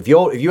nothing. If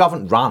you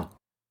haven't ran,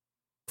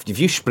 if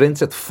you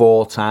sprinted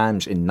 4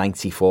 times in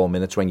 94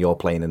 minutes when you're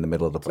playing in the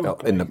middle of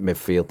in the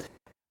midfield,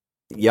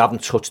 you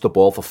haven't touched the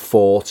ball for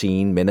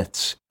 14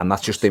 minutes, and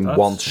that's just in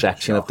one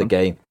section of the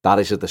game. That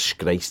is a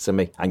disgrace to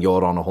me. And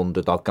you're on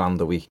 100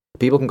 grand a week.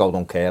 People can go,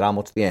 don't care how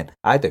much they earn.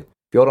 I do. If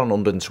you're on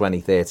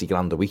 120, 30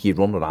 grand a week, you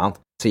run around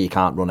till you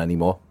can't run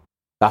anymore.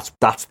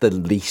 That's the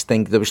least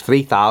thing. There was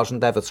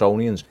 3,000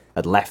 Evertonians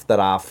had left at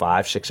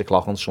 5:30, 6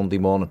 o'clock on Sunday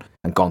morning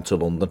and gone to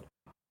London.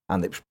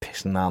 And it was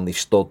pissing down. They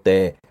stood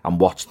there and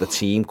watched the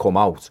team come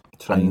out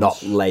and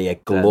not lay a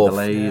glove.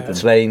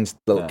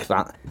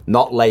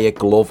 Not lay a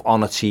glove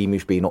on a team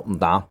who's been up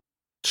and down.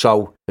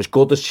 So, as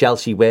good as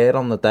Chelsea were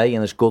on the day,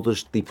 and as good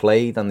as they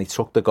played and they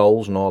took the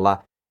goals and all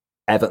that,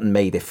 Everton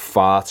made it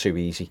far too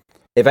easy.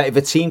 If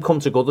a team come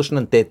to Goodison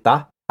and did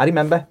that, I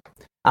remember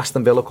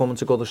Aston Villa coming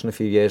to Goodison a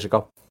few years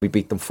ago. We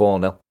beat them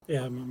 4-0.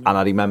 Yeah, and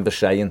I remember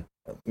saying,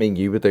 me and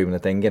you were doing a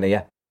thing in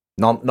here.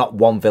 Not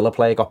one Villa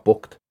player got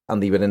booked,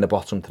 and they were in the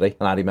bottom 3.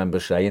 And I remember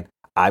saying,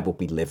 I would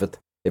be livid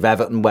if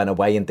Everton went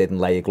away and didn't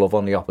lay a glove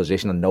on the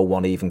opposition and no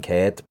one even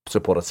cared to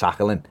put a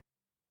tackle in.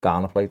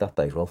 Garner played that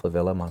day as well for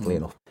Villa, madly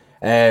enough.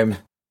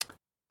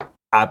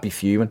 I'd be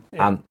fuming.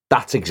 Yeah. And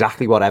that's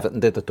exactly what Everton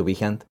did at the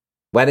weekend.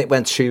 When he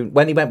went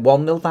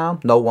 1-0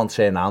 down, no one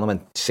turned around and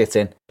went, sit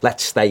in,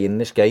 let's stay in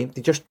this game.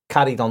 They just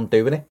carried on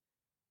doing it.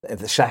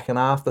 The second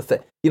half,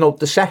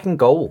 the second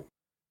goal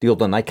the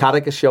other night,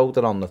 Carragher showed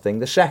it on the thing.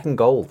 The second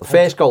goal, the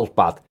first goal's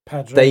bad.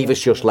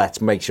 Davis just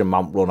lets Mason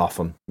Mount run off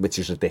him, which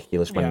is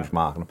ridiculous when he was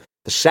marking him.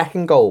 The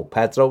second goal,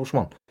 Pedro's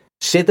one.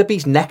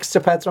 Sidibe's next to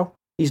Pedro.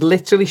 He's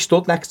literally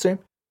stood next to him.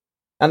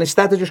 And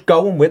instead of just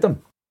going with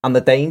him and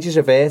the danger's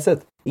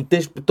averted, he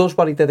does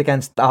what he did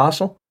against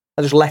Arsenal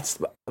and just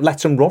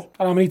lets him run.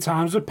 And how many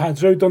times has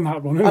Pedro done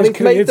that run?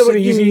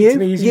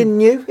 You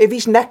knew. If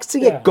he's next to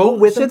you, go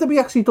with him. Sidibe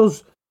actually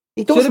does.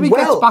 He does Sidibe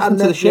well. Gets back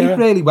into the shape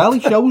really well. He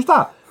shows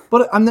that.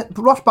 But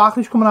Ross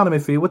Barkley's coming out of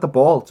midfield with the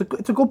ball.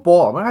 It's a good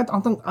ball. I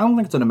don't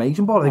think it's an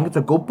amazing ball. I think it's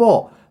a good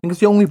ball. I think it's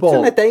the only ball.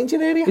 It's in a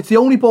danger area. It's the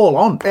only ball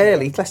on.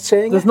 Early, let's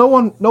say. There's no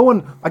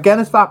one. Again,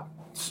 it's that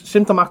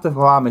symptomatic of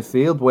our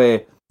midfield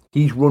where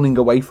he's running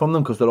away from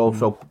them because they're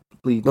also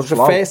bleeding. It was a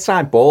first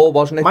time ball,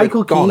 wasn't it?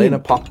 Michael Keane in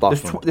and popped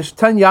off. There's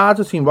 10 yards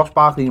between Ross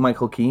Barkley and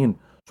Michael Keane.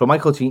 So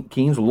Michael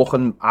Keane's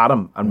looking at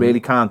him and really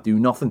can't do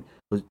nothing.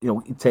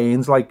 He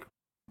turns like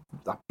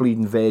that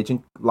bleeding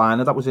virgin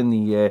liner that was in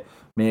the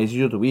Mersey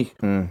the other week.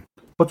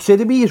 But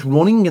Sidibe is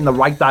running in the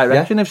right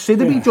direction. If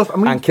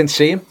Sidibe and can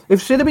see him.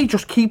 If Sidibe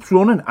just keeps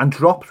running and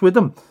drops with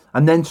him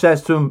and then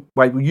says to him,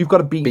 "Right, well, you've got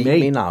to beat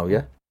me now,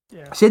 yeah."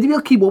 Sidibe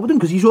will keep up with him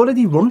because he's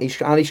already running.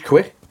 He's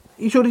quick.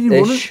 He's already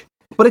running.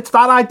 But it's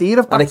that idea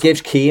of and it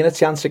gives Keane a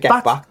chance to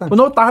get back. Then. Well,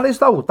 no, that is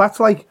though. That's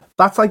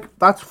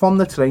from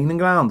the training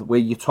ground where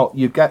you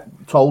get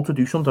told to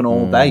do something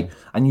all day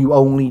and you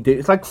only do.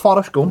 It's like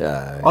Forrest Gump.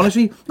 Yeah.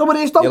 Honestly, no, but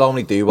it is though. You'll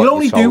only do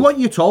what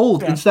you're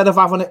told instead of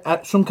having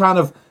some kind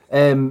of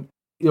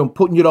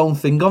putting your own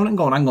thing on it and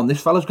going, hang on,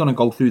 this fella's going to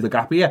go through the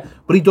gap here,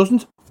 but he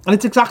doesn't. And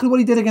it's exactly what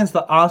he did against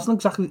the Arsenal.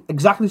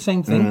 Exactly the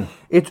same thing.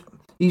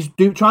 He's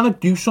trying to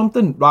do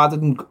something rather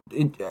than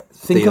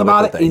thinking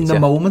about it in the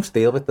moment.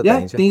 Deal with the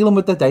danger. Dealing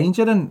with the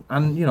danger, and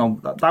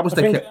that was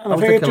the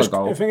killer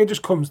goal. I think it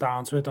just comes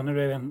down to it, doesn't it?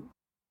 Really, and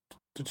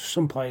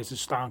some players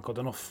just aren't good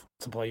enough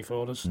to play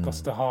for us.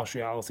 That's the harsh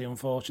reality,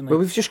 unfortunately. Well,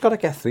 we've just got to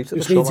get through to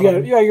the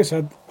summer. Like I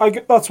said,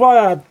 that's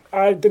why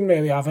I didn't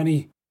really have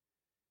any.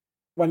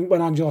 When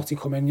Ancelotti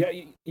come in,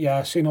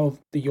 I seen all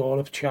the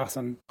Europe chat,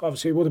 and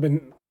obviously it would have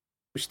been.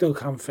 We still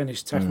can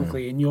finish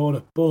technically in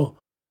Europe, but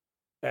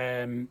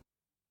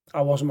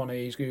I wasn't one of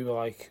these who were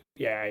like,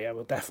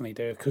 we'll definitely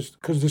do it because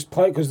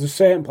there's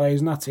certain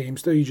players in that team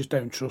still you just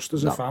don't trust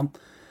as a fan,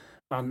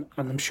 and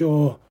I'm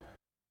sure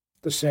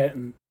there's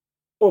certain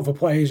other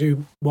players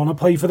who want to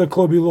play for the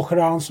club who look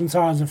around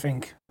sometimes and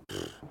think,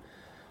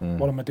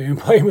 what am I doing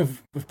playing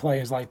with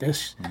players like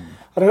this?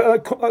 And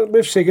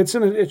with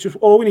Sigurdsson, it's just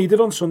all we needed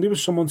on Sunday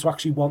was someone to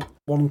actually want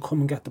to come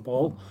and get the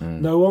ball.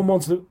 No one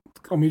wanted to.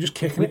 I mean, just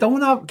kicking it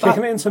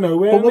into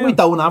nowhere. But what we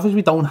don't have is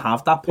we don't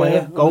have that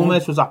player. Yeah,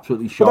 Gomez was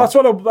absolutely shot.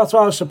 That's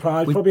why I was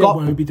surprised. Probably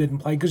Iwobi didn't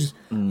play because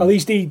at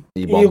least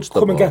he'll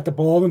come and get the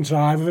ball and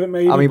drive with it.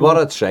 Maybe. I mean, what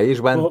I'd say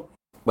is when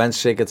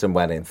Sigurdsson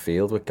went in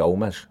field with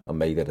Gomez and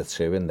made it a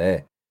 2 in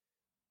there,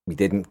 we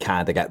didn't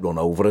kind of get run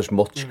over as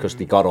much because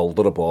they got hold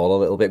of the ball a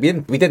little bit.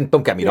 We didn't.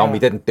 Don't get me wrong. We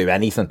didn't do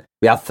anything.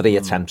 We had 3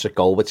 attempts at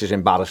goal, which is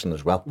embarrassing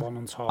as well. 1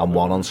 on Target. And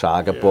 1 on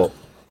Saga, but.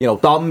 You know,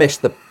 Dom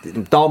missed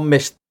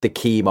the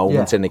key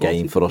moment in the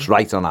game for us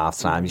right on half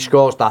time. He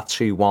scores that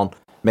 2-1.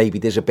 Maybe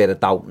there's a bit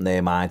of doubt in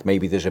their mind.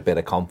 Maybe there's a bit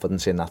of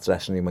confidence in that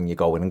dressing room when you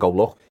go in and go,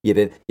 look,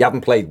 you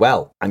haven't played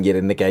well and you're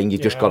in the game. You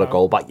just got a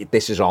goal back.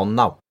 This is on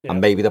now. Yeah.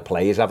 And maybe the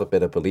players have a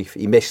bit of belief.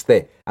 He missed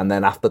it. And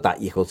then after that,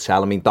 you could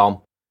tell. I mean,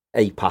 Dom,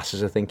 8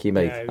 passes, I think he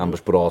made and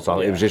was brought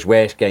on. It was his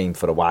worst game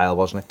for a while,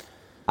 wasn't it?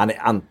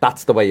 And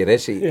that's the way it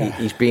is.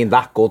 He's been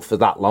that good for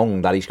that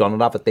long that he's going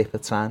to have a dip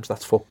at times.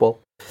 That's football.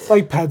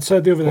 Like Ped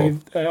said the other day,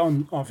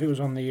 if it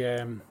was on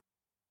the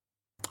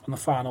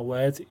final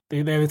word,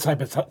 they're the type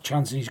of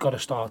chances he's got to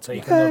start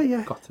taking.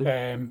 Yeah, got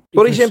to.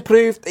 But he's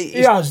improved.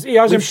 He has.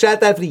 We've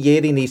said every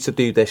year he needs to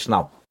do this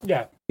now.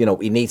 Yeah. You know,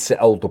 he needs to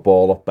hold the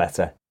ball up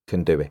better.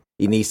 Can do it.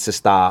 He needs to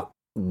start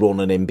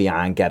running in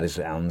behind, get his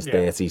hands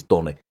dirty. He's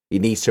done it. He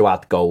needs to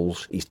add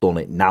goals. He's done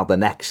it. Now the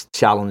next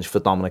challenge for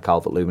Dominic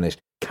Calvert-Lewin is: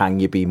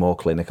 can you be more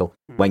clinical?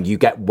 When you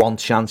get one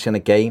chance in a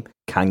game,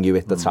 can you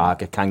hit the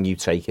target? Can you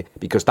take it?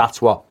 Because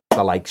that's what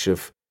the likes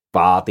of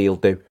Vardy will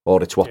do,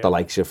 or it's what the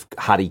likes of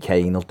Harry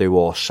Kane will do,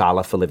 or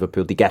Salah for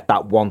Liverpool. They get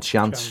that one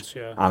chance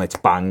and it's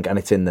bang, and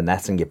it's in the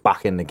net and you're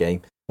back in the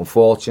game.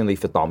 Unfortunately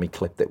for Dom, he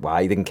clipped it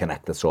wide. He didn't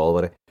connect at all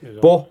with it.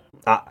 But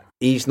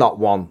he's not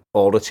one,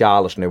 or the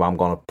Charleston who I'm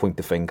going to point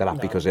the finger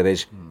at because it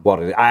is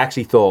what it is. I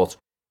actually thought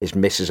his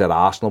misses at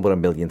Arsenal were a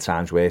million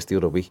times worse the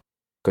other week,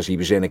 because he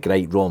was in a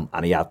great run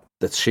and he had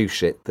the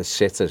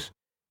sitters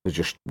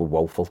were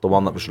woeful. The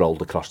one that was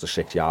rolled across the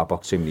 6-yard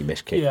box, too many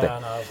miskicked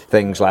it,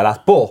 things like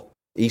that. But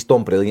he's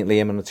done brilliantly,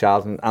 him and the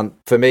child. And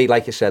for me,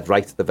 like you said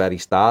right at the very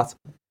start,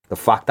 the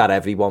fact that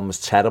everyone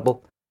was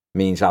terrible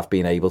means I've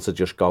been able to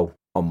just go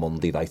on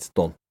Monday, right,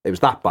 done. It was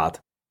that bad.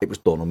 It was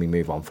done and we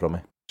move on from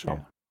it. So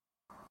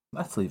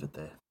let's leave it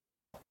there.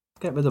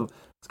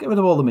 Let's get rid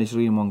of all the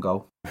misery in one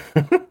go.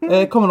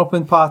 Coming up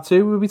in part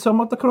 2, we'll be talking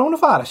about the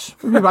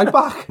coronavirus. We'll be right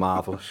back.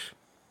 Marvellous.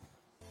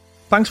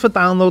 Thanks for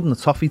downloading the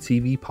Toffee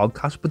TV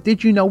podcast, but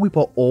did you know we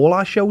put all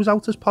our shows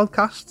out as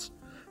podcasts?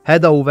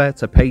 Head over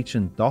to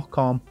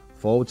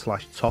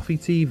patreon.com/Toffee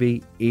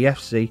TV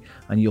EFC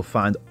and you'll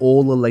find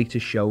all the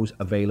latest shows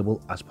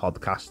available as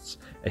podcasts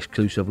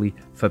exclusively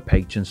for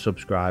Patreon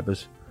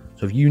subscribers.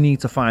 So if you need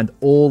to find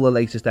all the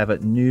latest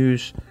Everton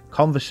news,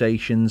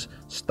 conversations,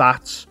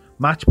 stats,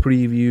 match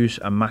previews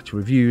and match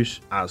reviews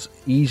as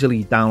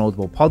easily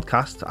downloadable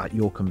podcasts at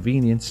your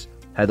convenience,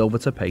 head over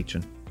to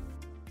Patreon.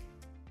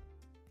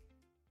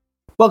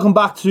 Welcome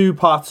back to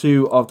part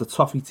 2 of the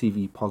Toffee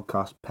TV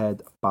podcast.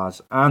 Ped,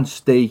 Baz and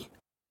Steve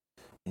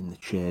in the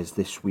chairs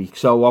this week.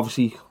 So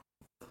obviously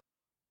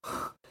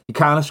you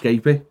can't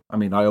escape it. I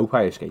mean, I hope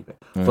I escape it.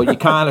 But you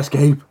can't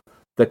escape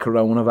the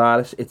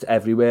coronavirus. It's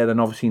everywhere,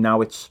 and obviously now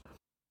it's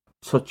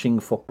touching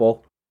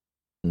football.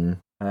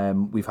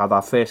 We've had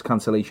our first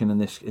cancellation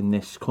in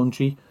this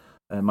country.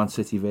 Man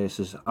City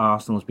versus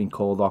Arsenal has been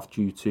called off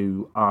due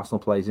to Arsenal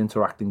players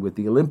interacting with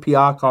the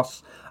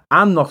Olympiacos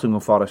and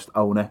Nottingham Forest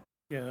owner.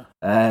 Yeah.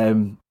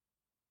 And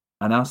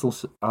Arsenal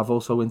have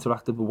also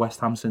interacted with West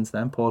Ham since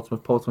then.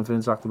 Portsmouth have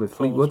interacted with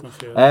Fleetwood.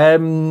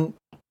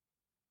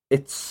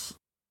 It's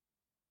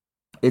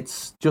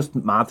just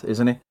mad,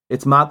 isn't it?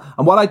 It's mad.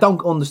 And what I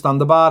don't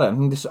understand about it,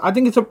 I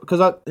think it's because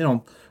I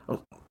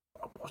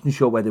wasn't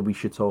sure whether we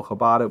should talk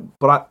about it,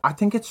 but I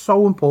think it's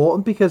so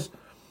important because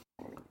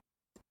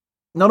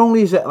not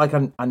only is it like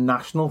a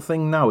national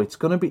thing now, it's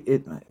going to be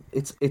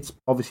it's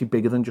obviously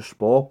bigger than just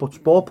sport, but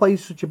sport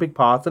plays such a big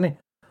part in it,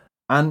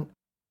 and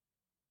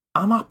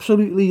I'm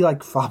absolutely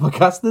like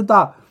flabbergasted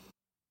that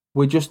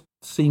we just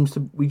seem to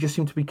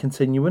be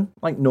continuing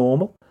like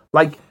normal.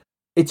 Like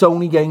it's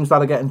only games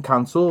that are getting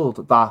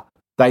cancelled that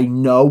they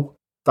know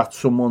that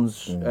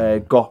someone's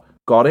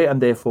got it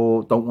and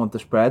therefore don't want to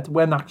spread.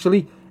 When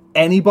actually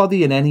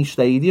anybody in any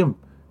stadium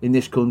in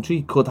this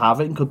country could have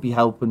it and could be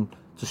helping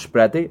to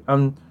spread it.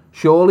 And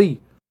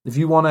surely, if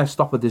you want to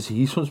stop a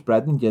disease from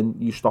spreading,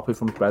 you stop it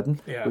from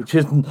spreading, which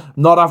is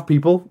not have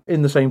people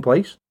in the same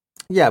place.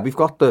 Yeah, we've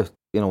got the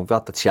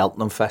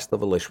Cheltenham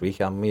Festival this week,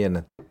 haven't we?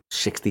 And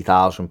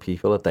 60,000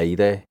 people a day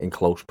there in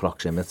close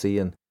proximity.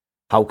 And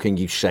how can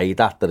you say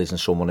that there isn't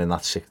someone in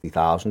that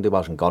 60,000 who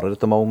hasn't got it at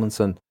the moment?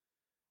 And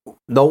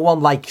no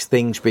one likes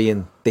things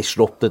being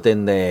disrupted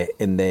in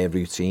their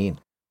routine.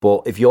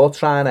 But if you're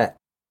trying to,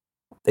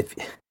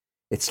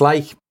 it's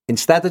like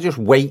instead of just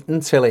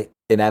waiting till it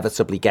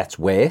inevitably gets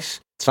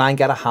worse try and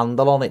get a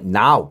handle on it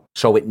now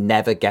so it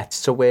never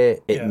gets to where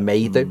it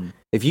may do.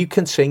 If you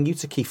continue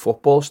to keep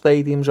football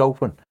stadiums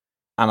open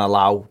and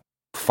allow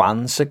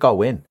fans to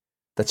go in,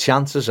 the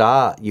chances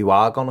are you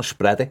are going to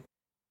spread it.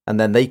 And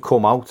then they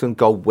come out and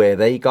go where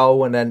they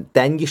go, and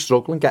then you're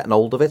struggling getting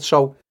hold of it.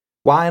 So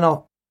why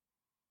not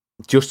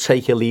just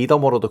take a lead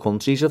on what other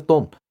countries have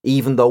done,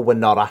 even though we're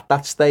not at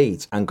that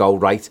stage, and go,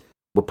 right,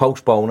 we're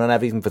postponing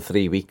everything for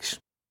 3 weeks.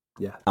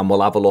 Yeah. And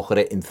we'll have a look at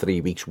it in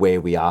 3 weeks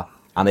where we are.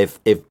 And if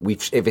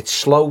it's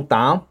slowed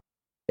down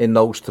in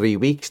those 3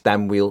 weeks,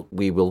 then we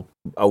will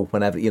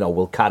open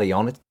we'll carry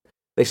on it.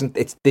 Listen,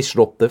 it's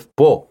disruptive,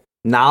 but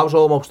now's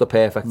almost the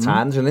perfect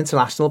time. There's an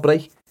international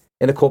break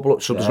in a couple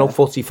of, so there's no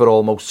footy for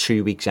almost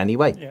 2 weeks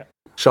anyway. Yeah.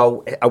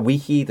 So a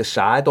week either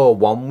side or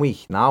 1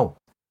 week now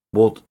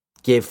would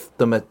give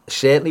them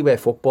certainly where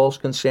football's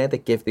concerned,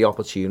 it give the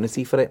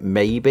opportunity for it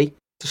maybe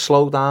to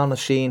slow down.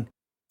 I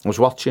was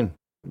watching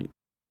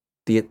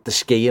the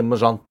skiing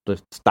was on, the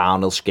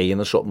downhill skiing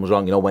or something was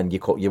on, when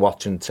you're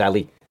watching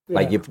telly,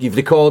 like you've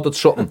recorded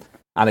something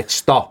and it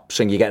stops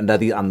and you're getting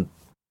ready, and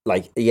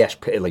like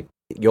ESP, like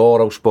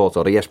Eurosport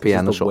or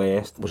ESPN or something.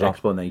 Worst was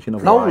explanation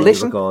of why you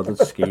recorded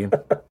skiing.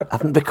 I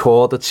haven't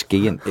recorded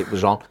skiing, it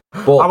was on.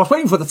 But I was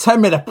waiting for the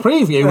 10-minute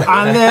preview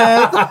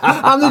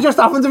and they just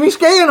happened to be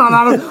skiing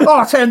on, and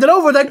I turned it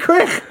over dead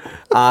quick.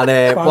 And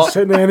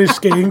sitting there in his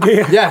skiing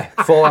gear. Yeah,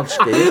 full-on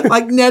skiing.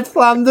 Like Ned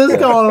Flanders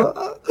going,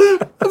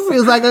 it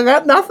feels like I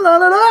got nothing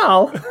on it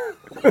all.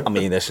 I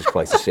mean, this is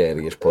quite a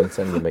serious point,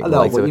 and you make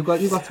light of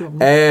it. You got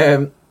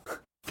to.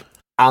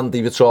 And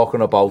they were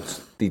talking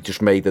about, they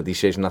just made the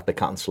decision that they're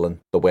cancelling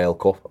the World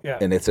Cup,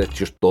 and it's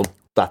just done.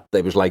 That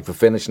they was like, we're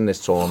finishing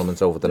this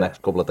tournament over the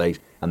next couple of days,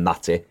 and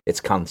that's it.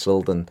 It's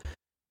cancelled, and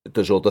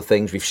there's other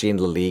things. We've seen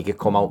La Liga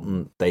come out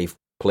and they've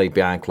played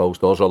behind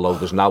closed doors, although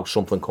there's now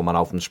something coming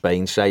out from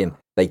Spain saying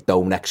they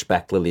don't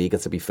expect La Liga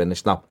to be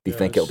finished now. They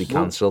think it'll be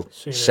cancelled.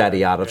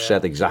 Serie A have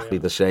said exactly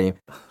the same.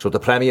 So the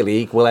Premier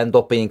League will end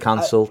up being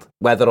cancelled,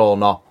 whether or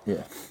not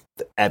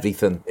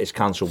everything is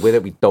cancelled with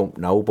it, we don't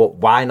know. But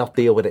why not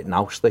deal with it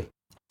now, Steve?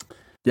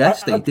 Yeah,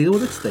 Steve, deal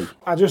with it, Steve.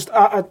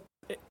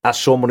 As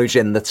someone who's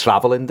in the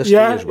travel industry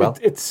as well.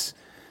 It's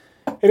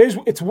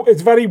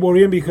very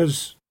worrying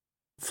because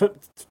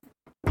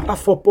at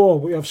football,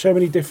 we have so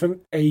many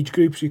different age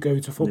groups who go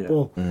to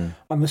football, and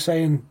they're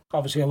saying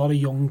obviously a lot of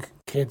young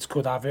kids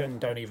could have it and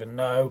don't even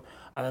know,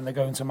 and then they're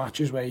going to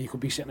matches where you could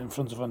be sitting in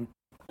front of an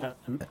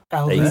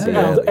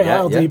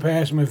elderly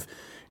person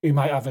who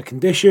might have a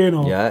condition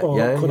or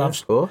could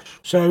have.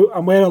 So,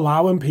 and we're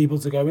allowing people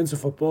to go into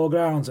football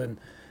grounds and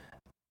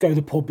go to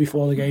the pub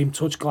before the game,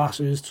 touch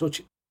glasses,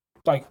 touch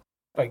like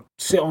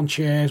sit on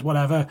chairs,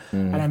 whatever,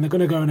 and then they're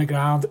going to go in the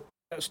ground.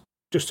 Let's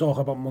just talk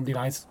about Monday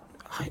night.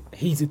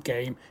 Heated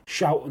game,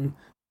 shouting,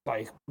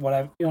 like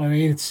whatever, you know what I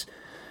mean?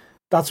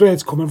 That's where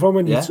it's coming from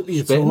when you're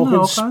talking. I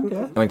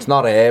mean, it's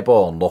not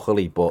airborne,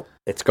 luckily, but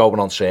it's going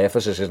on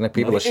surfaces, isn't it?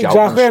 People are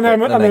shouting,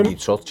 and then you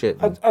touch it.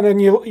 And then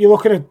you're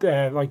looking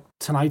at like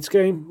tonight's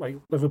game, like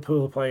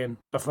Liverpool are playing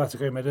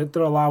Atletico Madrid.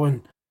 They're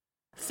allowing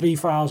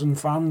 3,000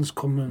 fans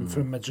coming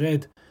from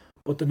Madrid,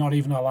 but they're not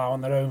even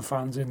allowing their own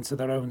fans into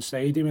their own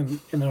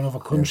stadium in another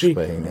country.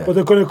 Spain, but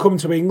they're going to come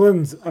to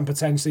England and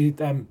potentially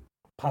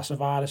pass a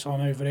virus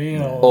on over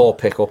here, or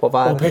pick up a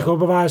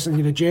virus. And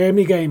in the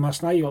Germany game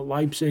last night, you got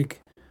Leipzig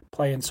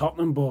playing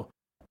Tottenham, but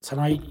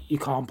tonight you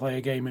can't play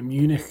a game in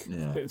Munich.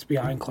 It's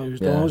behind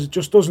closed doors. It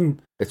just doesn't.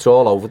 It's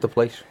all over the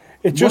place.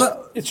 It's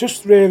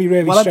just really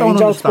strange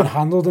how it's been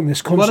handled in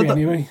this country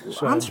anyway.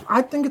 So.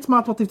 I think it's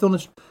mad what they've done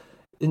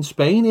in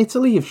Spain.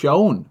 Italy have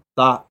shown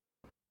that.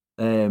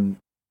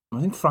 I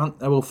think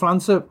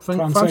France are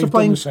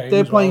playing.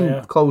 They're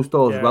playing closed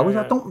doors as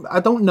well. I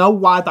don't know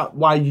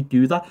why you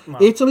do that. No.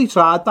 Italy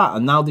tried that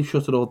and now they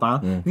shut it all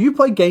down. If you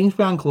play games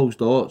behind closed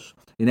doors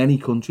in any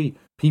country,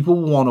 people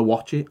will want to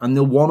watch it, and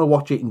they'll want to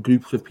watch it in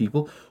groups of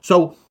people.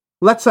 So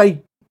let's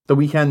say the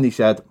weekend they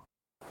said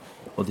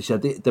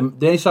the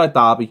inside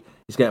derby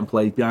is getting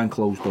played behind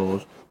closed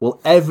doors. Well,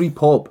 every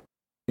pub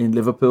in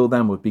Liverpool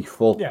then would be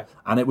full,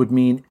 and it would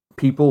mean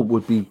people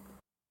would be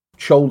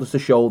shoulder to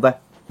shoulder.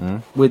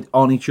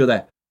 On each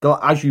other,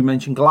 as you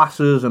mentioned,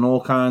 glasses and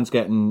all kinds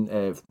getting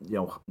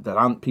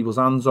people's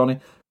hands on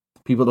it.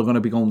 People are going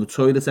to be going to the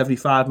toilets every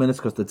 5 minutes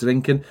because they're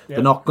drinking.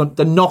 They're not going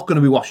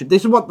to be washing.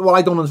 This is what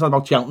I don't understand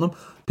about Cheltenham.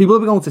 People will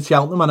be going to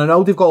Cheltenham, and I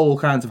know they've got all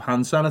kinds of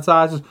hand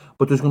sanitizers,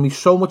 but there's going to be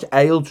so much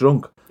ale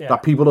drunk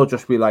that people will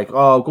just be like,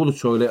 "Oh, go to the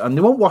toilet," and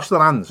they won't wash their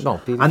hands.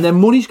 No, and then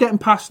money's getting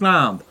passed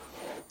round,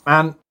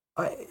 and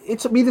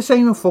it's be the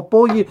same in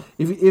football. If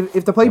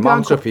they play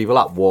behind, amount of people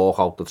that walk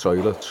out the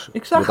toilets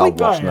without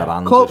washing their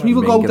hands.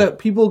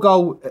 People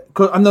go,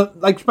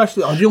 and like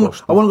especially I want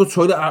to go to the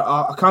toilet.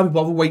 I can't be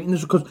bothered waiting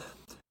because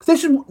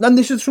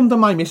this is something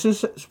my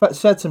missus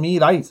said to me.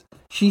 Right,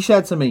 she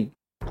said to me,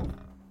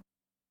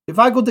 if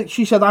I go,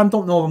 she said I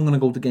don't know if I'm going to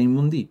go to game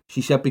Monday.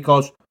 She said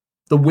because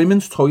the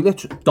women's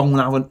toilets don't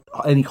have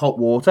any hot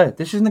water.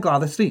 This is in the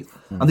Gladys Street.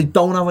 And they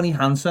don't have any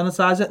hand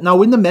sanitizer.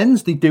 Now, in the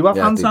men's, they do have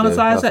hand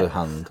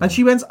sanitizer. And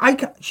she went,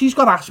 she's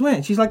got asthma.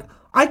 And she's like,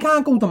 I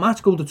can't go to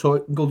match, go to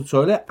the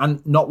toilet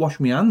and not wash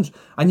my hands.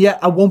 And yet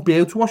I won't be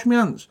able to wash my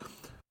hands.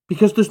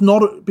 Because there's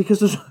not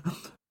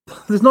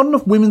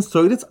enough women's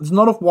toilets, there's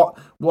not enough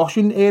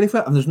washing area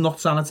for it, and there's not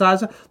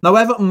sanitizer. Now,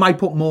 Everton might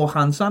put more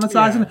hand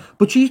sanitizer in it,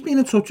 but she's been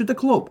in touch with the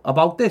club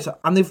about this,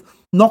 and they've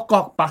not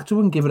got back to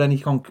her and given any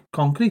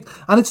concrete.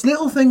 And it's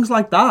little things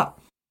like that.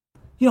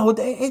 You know,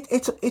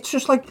 it's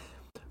just like,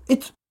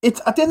 it's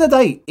at the end of the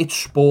day, it's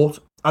sport.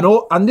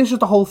 And this is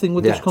the whole thing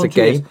with this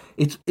country.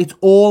 It's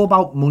all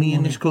about money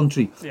in this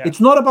country. Yeah.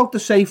 It's not about the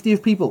safety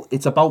of people,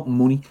 it's about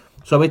money.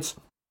 So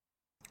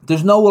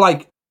there's no,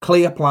 like,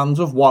 clear plans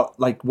of what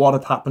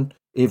had happened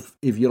if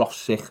you're off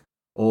sick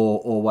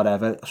or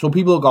whatever. So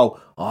people will go,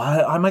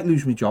 I might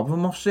lose my job if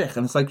I'm off sick.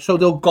 And it's like, so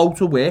they'll go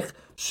to work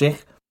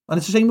sick. And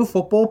it's the same with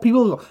football.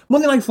 People will go,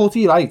 Monday Night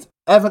Footy, right?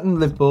 Everton,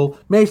 Liverpool,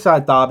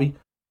 Merseyside Derby.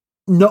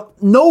 No,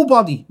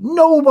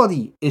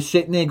 nobody is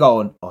sitting there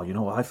going, oh, you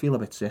know what, I feel a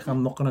bit sick,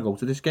 I'm not going to go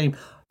to this game.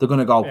 They're going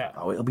to go,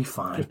 oh, it'll be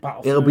fine.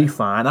 It'll be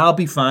fine. I'll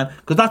be fine.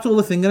 Because that's all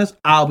the thing is,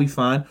 I'll be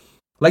fine.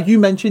 Like you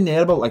mentioned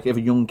there about, like, if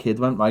a young kid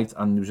went, right,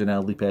 and there was an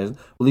elderly person.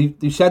 Well,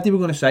 they said they were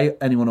going to say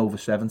anyone over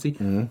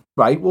 70.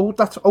 Right, well,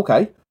 that's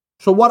okay.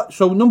 So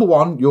number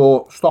one,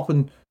 you're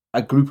stopping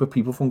a group of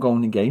people from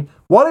going to the game.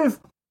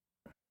 What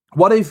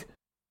if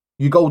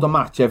you go to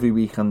match every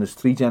week and there's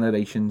 3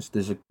 generations?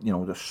 There's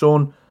the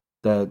son,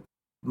 the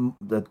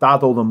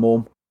dad or the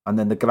mum, and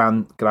then the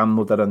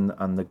grandmother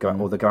and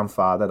the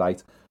grandfather,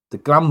 right? The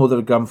grandmother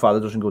or grandfather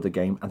doesn't go to the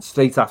game, and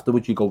straight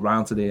afterwards you go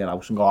round to their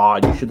house and go, oh,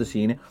 you should have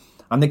seen it.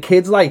 And the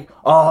kid's like,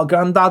 oh,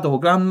 granddad or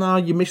grandma,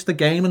 you missed the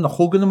game, and they're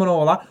hugging them and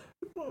all that.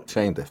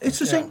 Same difference. It's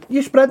the same.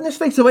 You're spreading it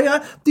straight away.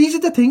 These are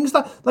the things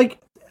that, like,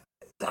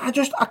 I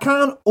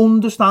can't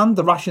understand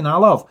the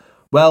rationale of,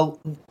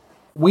 well,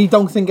 we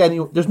don't think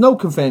there's no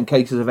confirmed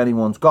cases of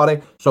anyone's got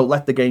it, so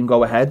let the game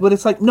go ahead. But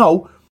it's like,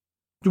 no,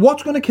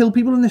 what's going to kill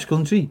people in this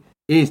country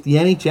is the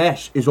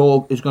NHS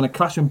is going to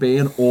crash and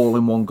burn all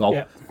in one go.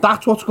 Yeah.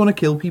 That's what's going to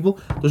kill people.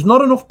 There's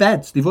not enough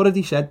beds. They've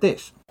already said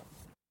this.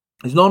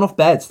 There's not enough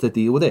beds to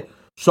deal with it.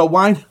 So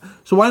why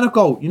not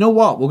go, you know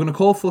what, we're going to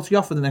call footy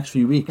off for the next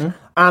few weeks.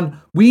 And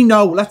we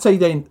know, let's say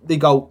they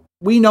go,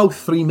 we know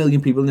 3 million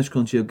people in this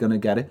country are going to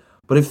get it.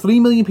 But if 3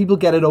 million people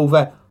get it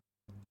over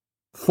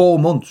 4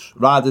 months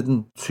rather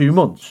than 2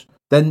 months,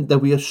 then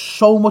there'll be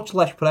so much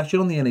less pressure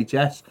on the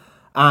NHS.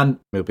 And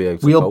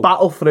we'll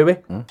battle through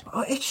it.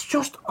 It's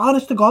just,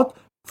 honest to God,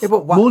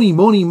 money.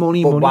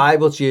 But why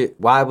would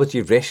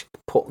you risk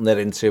putting it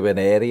into an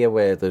area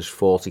where there's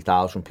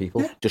 40,000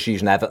 people? Yeah. Just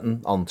using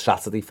Everton on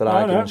Saturday for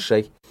argument's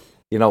sake.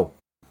 You know,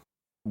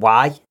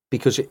 why?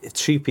 Because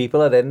 2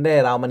 people are in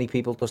there. How many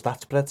people does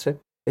that spread to?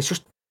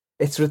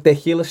 It's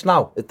ridiculous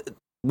now.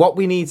 What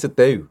we need to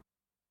do,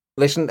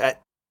 listen,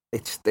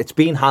 it's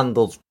been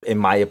handled, in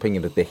my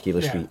opinion,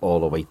 ridiculously all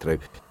the way through.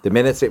 The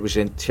minute it was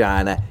in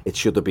China, it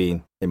should have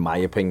been, in my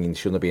opinion,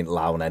 shouldn't have been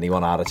allowing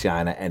anyone out of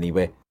China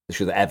anywhere.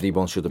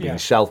 Everyone should have been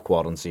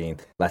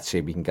self-quarantined. Let's see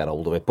if we can get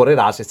hold of it. But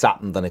it's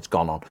happened and it's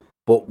gone on.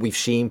 But we've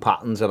seen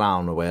patterns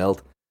around the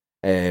world.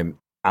 And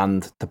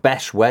the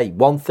best way,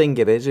 one thing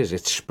it is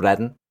it's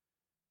spreading.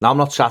 Now, I'm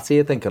not sat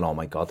here thinking, oh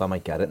my God, I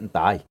might get it and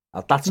die.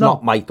 That's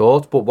not my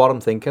thought, but what I'm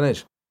thinking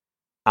is,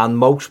 and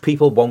most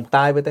people won't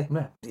die with it.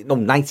 Yeah.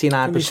 99%.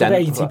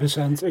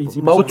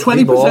 80%. But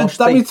 20%,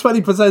 that means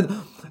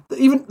 20%.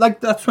 Even like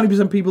that's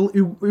 20% people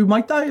who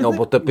might die. No,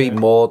 but there'll be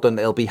more than,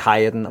 it'll be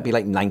higher than, it'll be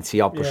like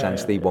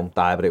 90% they won't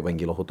die with it when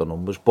you look at the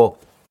numbers. But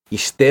you're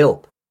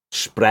still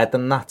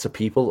spreading that to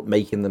people,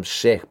 making them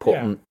sick,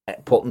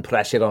 putting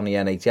pressure on the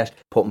NHS,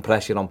 putting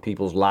pressure on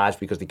people's lives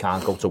because they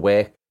can't go to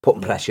work,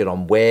 putting pressure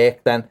on work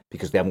then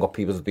because they haven't got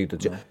people to do the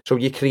job. So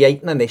you're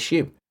creating an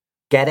issue.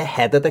 Get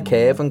ahead of the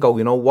curve and go,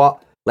 you know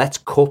what? Let's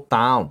cut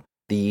down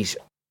these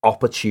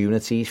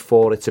opportunities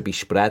for it to be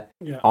spread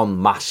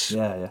on mass,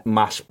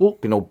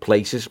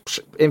 places.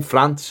 In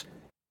France,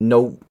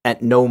 no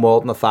more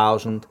than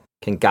 1,000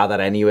 can gather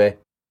anywhere.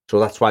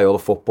 So that's why all the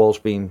football's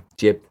been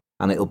jibbed,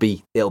 and it'll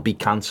be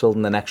cancelled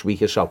in the next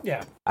week or so.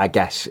 Yeah, I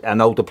guess. I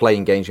know the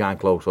playing games behind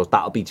closed doors.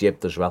 That'll be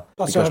jibbed as well.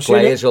 Because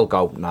players will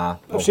go, nah.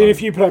 I've seen a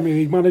few Premier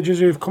League managers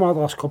who've come out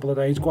the last couple of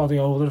days.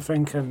 Guardiola, I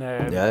think, and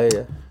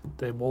the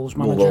Wolves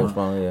manager,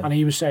 and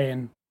he was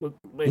saying.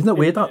 Isn't it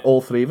weird that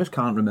all 3 of us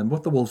can't remember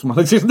what the Wolves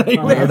manager's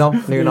name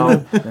is?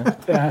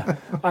 Yeah.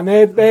 And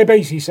they're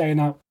basically saying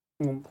that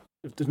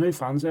if there's no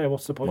fans there,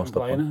 what's the point of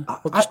playing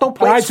it? Just don't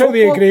play. I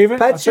totally agree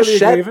with it.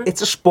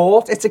 It's a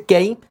sport, it's a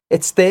game,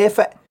 it's there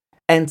for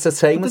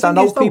entertainment. I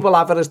know people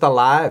have it as their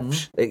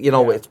lives,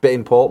 it's a bit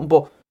important,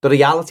 but the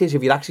reality is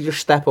if you actually just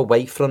step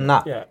away from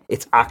that,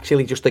 it's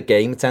actually just a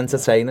game, it's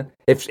entertaining.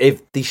 If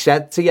they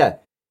said to you,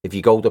 if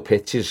you go to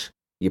pitches,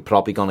 you're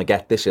probably going to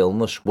get this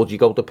illness. Would you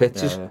go to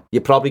pitches?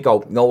 You probably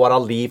go, you know what, I'll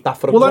leave that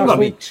for a couple of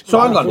weeks. So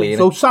hang on.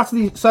 So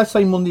Saturday, let's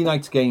say Monday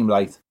night's game,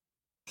 right?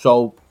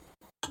 So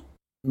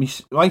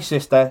my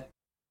sister,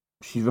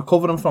 she's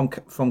recovering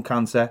from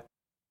cancer.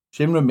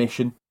 she's in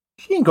remission.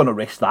 She ain't gonna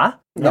risk that.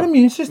 Her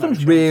immune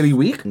system's really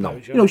weak. No.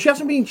 You know, she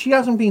hasn't been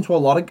to a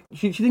lot of.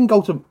 She didn't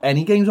go to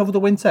any games over the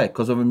winter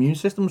because her immune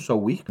system's so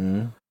weak.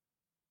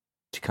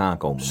 She can't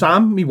go.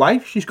 Sam, my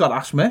wife, she's got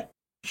asthma.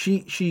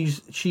 She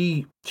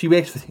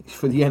works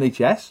for the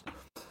NHS,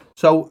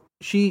 so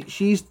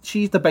she's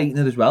debating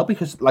it as well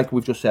because, like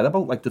we've just said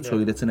about like the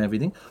toilets and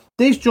everything.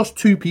 There's just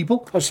 2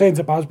 people. I was saying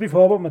to Baz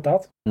before about my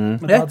dad.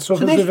 My dad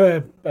suffers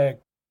with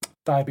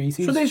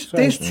diabetes. So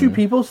there's 2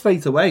 people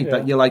straight away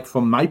that you're like,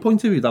 from my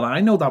point of view, that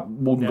I know that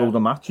wouldn't go to the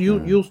match.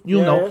 You'll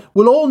know.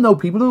 We'll all know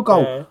people who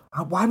go,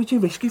 why would you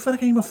risk it for a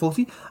game of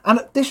footy?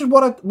 And this is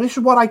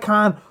what I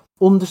can't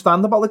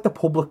understand about like the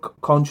public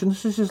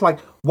conscience. This is like,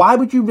 why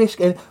would you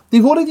risk it?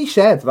 They've already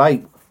said,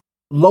 right,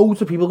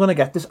 loads of people are going to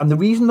get this, and the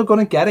reason they're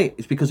going to get it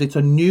is because it's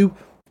a new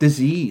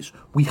disease.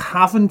 We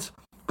haven't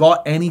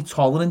got any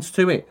tolerance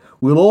to it.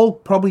 We'll all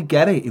probably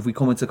get it if we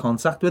come into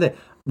contact with it.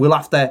 We'll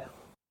have to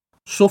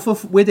suffer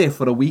with it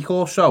for a week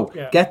or so,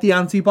 get the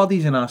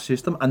antibodies in our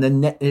system, and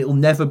then it'll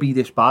never be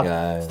this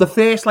bad. It's the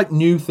first like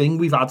new thing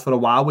we've had for a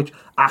while, which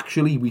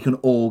actually we can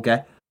all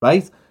get,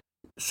 right?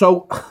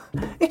 So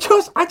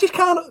I just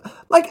can't,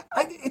 like,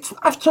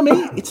 to me,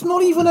 it's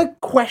not even a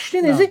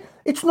question, is it?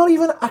 It's not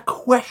even a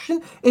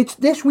question. It's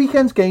this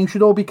weekend's game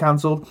should all be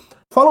cancelled.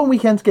 Following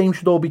weekend's game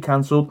should all be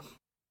cancelled.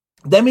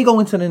 Then we go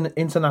into an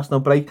international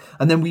break,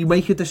 and then we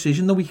make a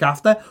decision the week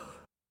after.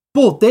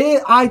 But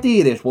their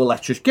idea is, well,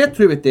 let's just get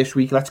through it this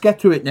week, let's get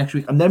through it next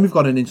week, and then we've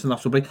got an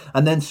international break,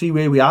 and then see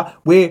where we are,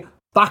 where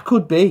that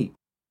could be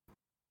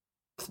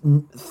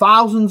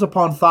thousands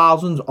upon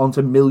thousands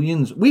onto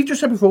millions. We've just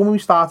said before when we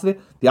started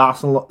it, the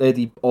Arsenal,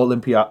 the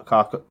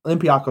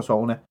Olympiacos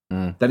owner,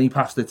 then he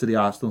passed it to the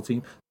Arsenal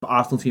team. The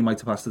Arsenal team might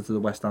have passed it to the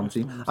West Ham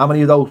team. How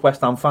many of those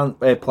West Ham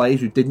players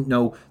who didn't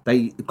know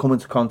they come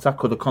into contact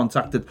could have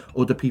contacted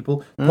other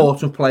people?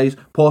 Portsmouth players,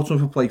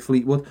 Portsmouth would play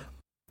Fleetwood.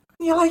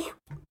 And you're like,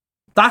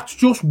 that's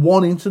just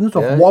one incident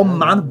of one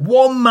man.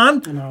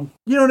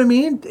 You know what I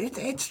mean?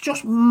 It's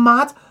just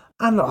mad.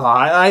 And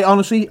I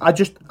honestly,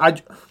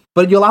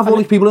 but you'll have all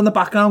these people in the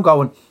background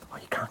going, oh,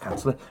 you can't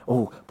cancel it.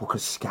 Oh,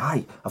 because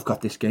Sky, I've got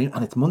this game,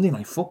 and it's Monday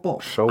Night Football.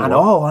 So and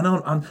I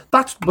know, and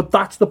that's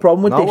the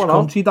problem with this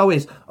country though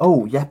is,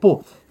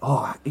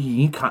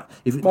 you can't.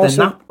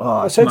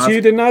 I said to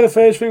you, didn't I? The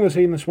first thing I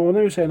seen this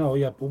morning, was saying,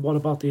 but what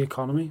about the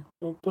economy?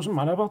 Well, it doesn't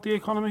matter about the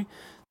economy.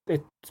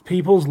 It's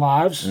people's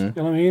lives. You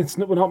know what I mean?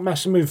 We're not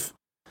messing with.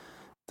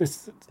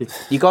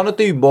 You're going to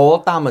do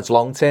more damage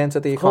long term to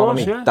the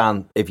economy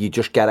than if you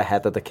just get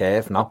ahead of the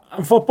curve now.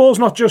 And football's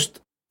not just.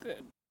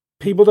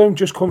 People don't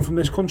just come from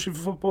this country for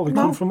football. They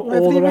come from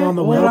all around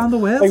the world.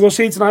 Like we'll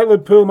see tonight,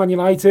 Liverpool, Man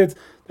United,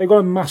 they've got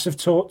a massive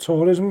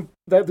tourism.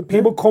 The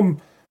people come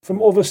from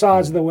other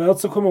sides of the world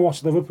to come and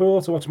watch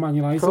Liverpool, to watch Man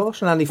United. Of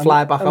course, and then they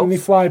fly back out. And they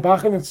fly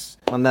back, and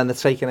then they're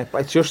taking it.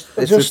 It's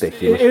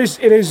ridiculous.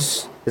 It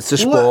is. It's a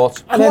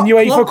sport. And then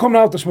UEFA coming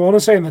out this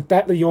morning saying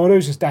that the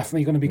Euros is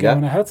definitely going to be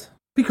going ahead.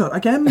 Because,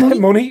 again,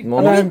 money.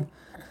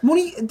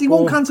 Money, they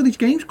won't cancel these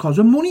games because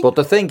of money. But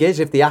the thing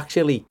is, if they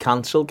actually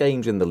cancel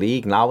games in the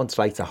league now and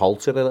try to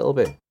halt it a little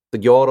bit, the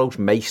Euros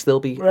may still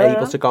be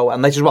able to go.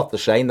 And this is what they're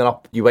saying.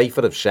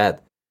 UEFA have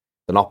said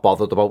they're not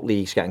bothered about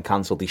leagues getting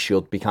cancelled. They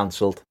should be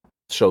cancelled,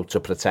 so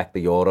to protect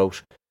the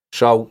Euros.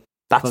 So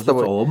that's the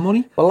way. All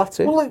money. Well, that's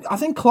it. Well, I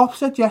think Klopp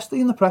said yesterday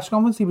in the press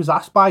conference, he was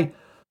asked by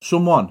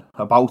someone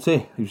about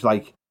it. He was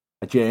like,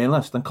 a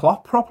journalist, and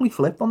Klopp properly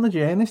flipped on the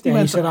journalist.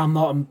 He said, "I'm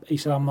not a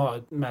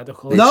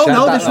medical." This was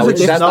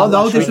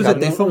a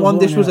different one.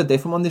 This was a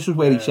different one. This was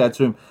where he said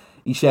to him,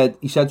 he said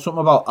something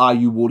about, "Are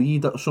you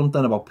worried?" or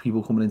something about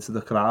people coming into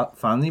the crowd.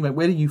 Fan. He went,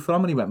 "Where are you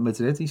from?" And he went,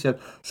 "Madrid." He said,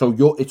 "So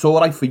it's all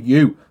right for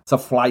you to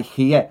fly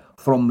here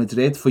from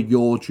Madrid for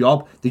your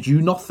job. Did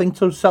you not think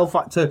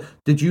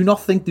Did you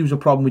not think there was a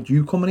problem with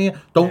you coming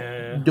here?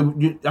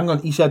 Hang on."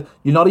 He said,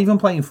 "You're not even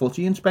playing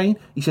footy in Spain."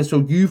 He said,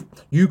 "So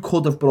you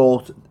could have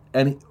brought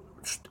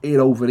it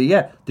over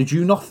here. Did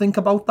you not think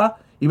about that?"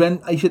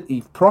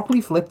 He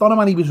properly flipped on him,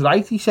 and he was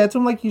right. He said to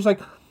him,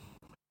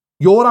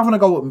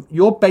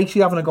 you're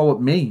basically having a go at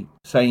me,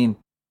 saying,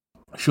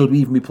 should we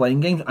even be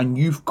playing games? And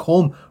you've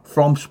come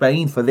from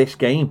Spain for this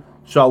game.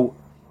 So,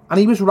 and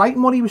he was right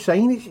in what he was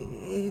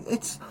saying.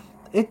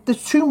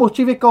 There's too much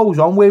of it goes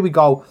on where we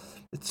go,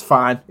 it's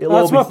fine.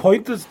 That's my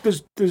point.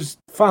 There's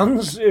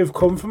fans who've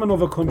come from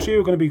another country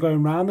who are going to be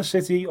going around the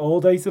city all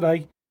day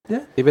today.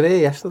 Yeah, you were here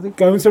yesterday.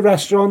 Going to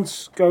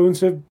restaurants, going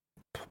to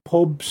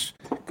pubs,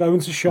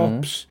 going to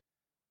shops,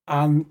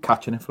 and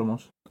catching it from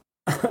us.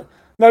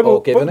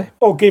 Or giving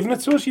it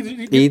to us.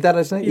 Either,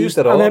 isn't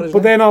it?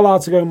 But they're not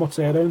allowed to go and watch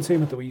their own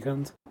team at the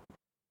weekend.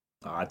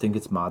 I think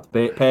it's mad.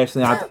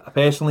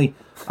 Personally,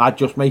 I'd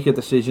just make a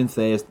decision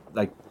Thursday,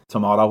 like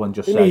tomorrow, and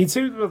just say it's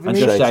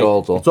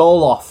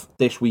all off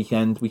this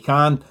weekend. We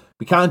can't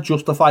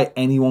justify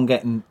anyone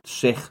getting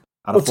sick.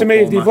 But to me,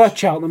 if they've let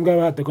Cheltenham go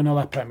ahead, they're going to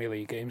let Premier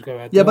League games go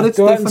ahead. Yeah, but it's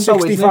different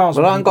though, isn't it?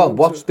 But hang on,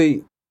 what's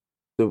the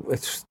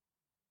it's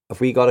Have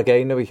we got a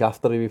game the week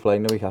after? Are we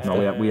playing the week after?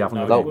 No, we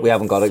haven't. No, we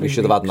haven't got it. We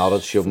should have had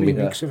Norwich, shouldn't we?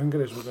 3 weeks, I think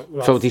it is.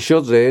 So they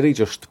should really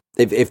just...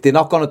 If they're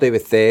not going to do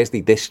it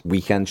Thursday, this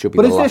weekend should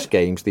be the last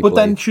games they play.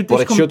 Then should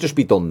it should just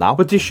be done now.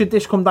 But should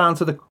this come down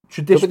to the...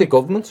 Should be the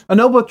government. I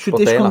know, but should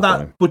this come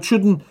down... But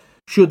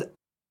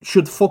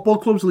should football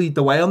clubs lead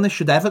the way on this?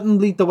 Should Everton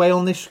lead the way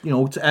on this? You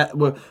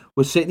know,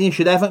 we're sitting here.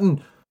 Should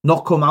Everton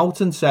not come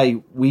out and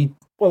say we...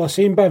 Well, I've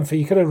seen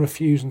Benfica are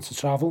refusing to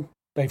travel.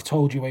 They've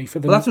told you for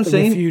them. That's what I'm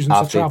saying. Refusing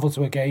to travel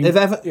to a game. If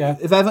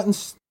Everton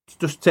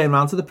just turned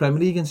around to the Premier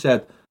League and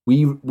said,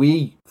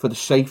 we for the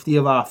safety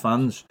of our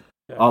fans,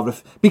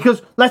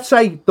 because let's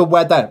say the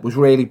weather was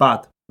really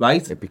bad,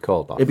 right? It'd be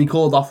called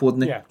off.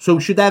 Wouldn't it? Yeah. So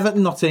should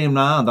Everton not turn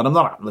around? And I'm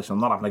not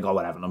having a go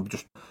at Everton.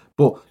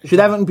 But should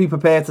Everton be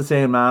prepared to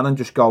turn around and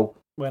just go?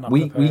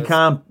 We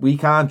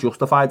can't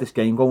justify this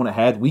game going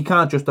ahead. We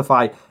can't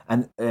justify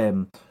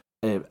a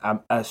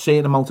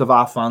certain amount of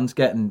our fans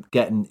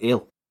getting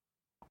ill.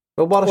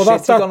 Well, what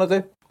is City going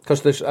to do?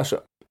 Because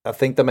I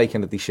think they're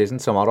making a decision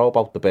tomorrow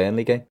about the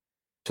Burnley game.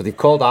 So they've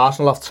called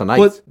Arsenal off tonight.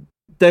 But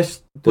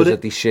there's a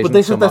decision But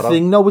this tomorrow. is the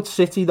thing, though, with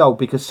City, though,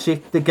 because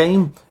the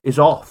game is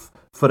off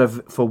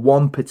for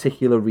one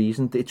particular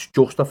reason. It's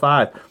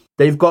justified.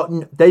 They've got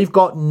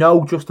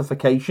no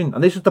justification,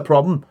 and this is the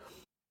problem.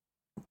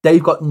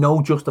 They've got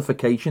no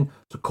justification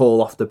to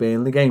call off the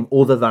Burnley game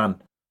other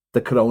than the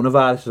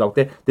coronavirus is out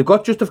there. They've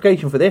got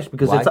justification for this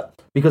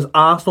because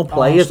Arsenal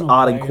players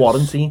are in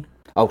quarantine.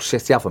 Oh,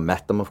 City haven't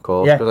met them, of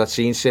course. Because I've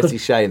seen City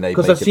saying they.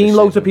 Because I've seen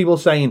loads of people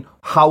saying,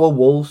 how are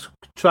Wolves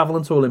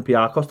travelling to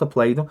Olympiacos to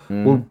play them?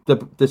 Well,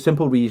 the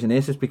simple reason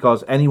is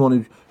because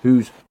anyone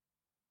who's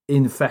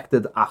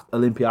infected at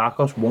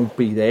Olympiacos won't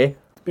be there.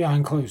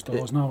 Behind closed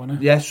doors now, isn't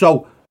it? Yeah,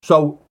 so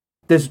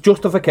there's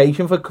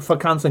justification for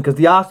cancelling, because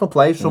the Arsenal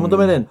players, some of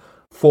them are in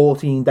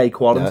 14-day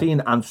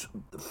quarantine, and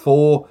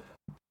 4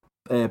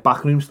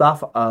 backroom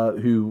staff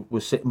who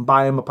were sitting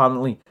by him,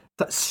 apparently.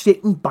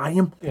 Sitting by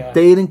him,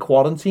 they're in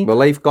quarantine. Well,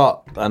 they've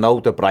got, I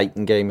know the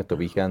Brighton game at the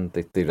weekend,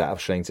 they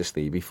have saying to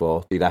Steve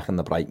before, they reckon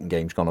the Brighton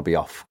game's going to be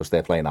off because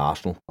they're playing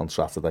Arsenal on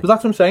Saturday. But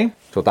that's what I'm saying.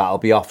 So that'll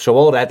be off. So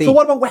already... So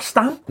what about West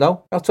Ham?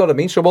 No, that's what I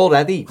mean. So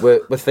already, we're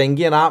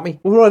thinking, aren't we?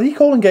 We're already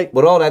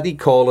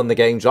calling the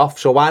games off.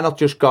 So why not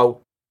just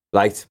go,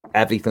 right,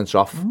 everything's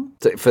off.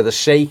 For the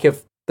sake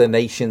of the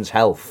nation's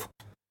health,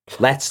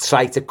 let's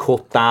try to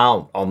cut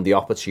down on the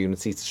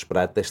opportunity to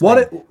spread this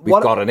thing.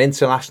 We've got an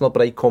international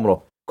break coming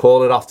up.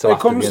 Call it off till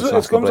after the international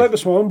break. It comes like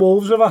this morning.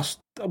 Wolves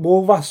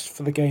asked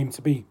for the game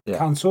to be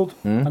cancelled,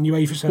 and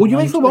UEFA said, well,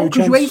 UEFA won't,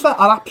 because UEFA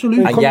are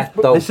absolutely... And yet,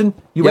 though... Listen,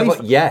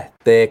 UEFA...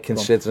 they're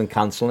considering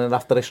cancelling it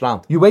after this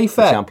round.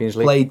 UEFA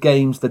played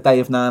games the day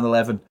of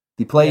 9/11.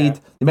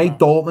 They made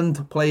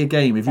Dortmund play a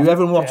game. If you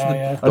ever watched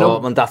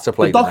Dortmund, that's a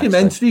play. The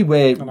documentary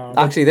where...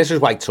 Actually, this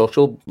is why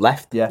Tuchel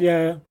left.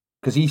 Yeah.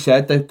 Because he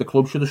said that the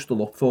club should have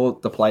stood up for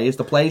the players.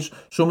 The players,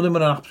 some of them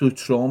are an absolute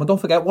trauma. Don't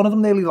forget, one of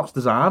them nearly lost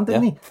his arm,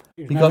 didn't he?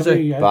 Because of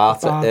nearly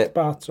lost it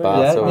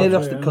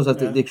because of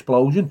the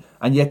explosion.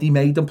 And yet he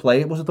made them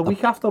play. Was it the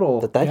week after or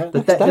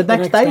the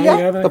next day?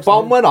 The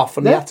bomb went off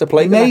and they had to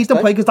play. He made them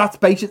play because that's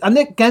basic. And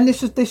again,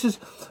 this is.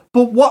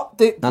 But what?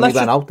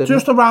 Let's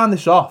just to round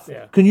this off.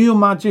 Yeah. Can you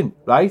imagine?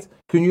 Right?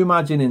 Can you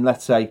imagine in,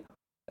 let's say,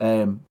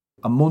 a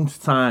month's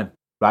time?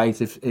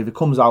 Right? If it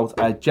comes out,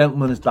 a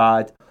gentleman has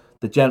died.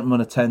 The gentleman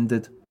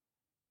attended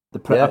the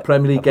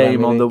Premier League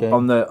game on the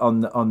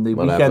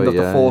weekend of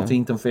the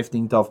 14th and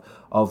 15th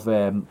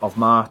of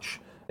March.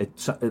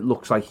 It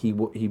looks like he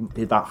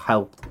that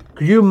helped.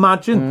 Could you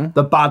imagine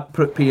the bad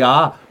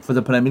PR for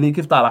the Premier League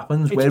if that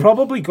happens? It's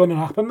probably going to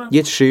happen then.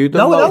 You'd sue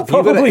them. No, if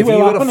you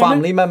were a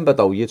family member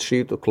though, you'd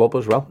sue the club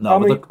as well. No,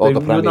 the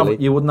Premier League.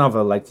 You wouldn't have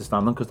a leg to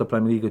stand on because the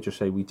Premier League would just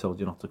say, we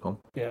told you not to come.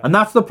 Yeah. And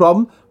that's the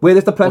problem.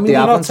 Whereas the Premier League...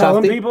 They're not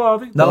telling people, are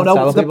they?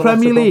 No, the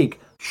Premier League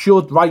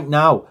should right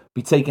now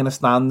be taking a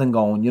stand and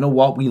going, you know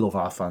what, we love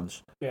our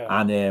fans,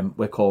 and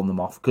we're calling them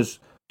off because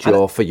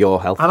for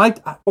your health.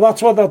 And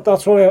that's what I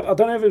don't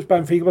know if it's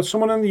Benfica, but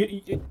someone in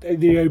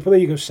the Europa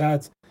League has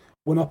said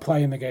we're not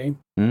playing the game,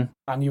 and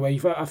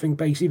UEFA, I think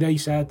basically they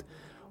said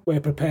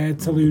we're prepared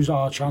to lose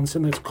our chance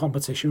in this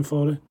competition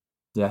for it.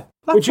 Yeah,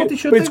 but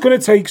it's going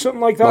to take something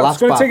like that. Well, it's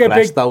going to take a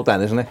big though,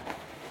 then, isn't it?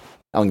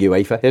 On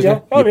UEFA, isn't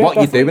it? What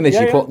you're doing is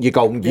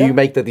you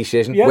make the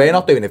decision. Yeah. We're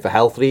not doing it for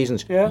health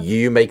reasons. Yeah.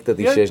 You make the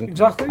decision. Yeah,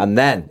 exactly. And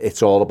then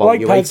it's all about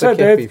UEFA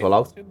kick people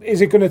out.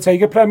 Is it going to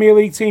take a Premier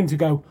League team to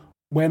go,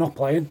 we're not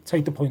playing,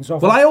 take the points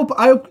off? Well,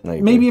 I hope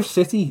maybe if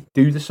City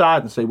do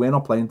decide and say we're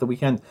not playing the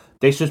weekend,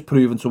 this has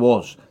proven to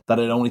us that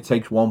it only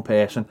takes one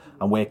person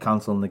and we're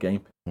cancelling the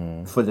game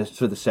for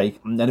the sake.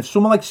 And then if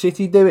someone like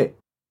City do it,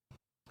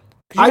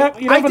 you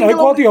never know,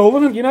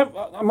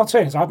 Guardiola, I'm not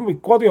saying it's happened,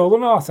 but Guardiola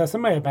and Arteta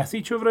may have met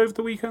each other over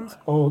the weekend,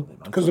 or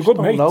because they're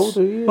good mates.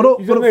 But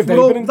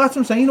that's what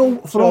I'm saying.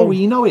 For all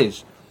we know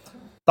is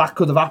that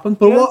could have happened.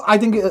 But I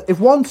think if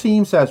one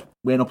team says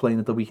we're not playing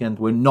at the weekend,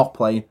 we're not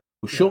playing.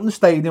 We're shutting the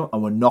stadium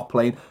and we're not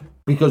playing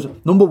because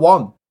number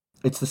one,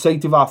 it's the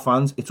safety of our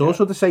fans. It's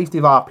also the safety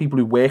of our people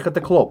who work at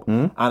the club,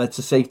 and it's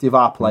the safety of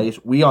our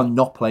players. We are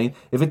not playing.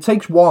 If it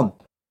takes one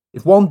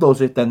If one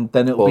does it, then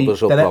it'll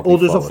others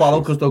will follow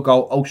because they'll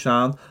go, oh,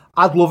 sound.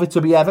 I'd love it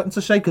to be Everton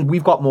to say, because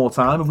we've got more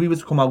time. If we were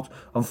to come out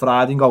on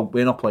Friday and go,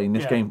 we're not playing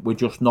this game, we're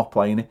just not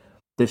playing it.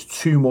 There's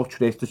too much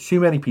risk. There's too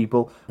many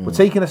people. We're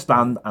taking a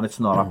stand, and it's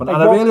not happening.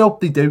 And I really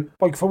hope they do.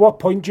 Like, for what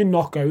point do you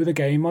not go the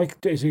game?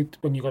 Like, is it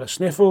when you got a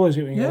sniffle? Is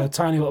it when you got a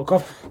tiny little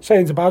cough?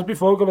 Saying to Baz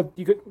before,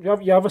 you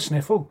have a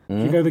sniffle.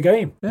 You go the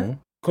game. Yeah.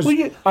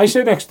 Because I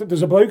sit next to,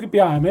 there's a bloke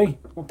behind me,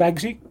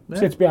 Degsy,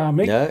 sits behind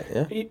me.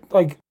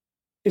 Like,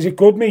 is it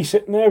good me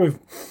sitting there with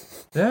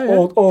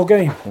all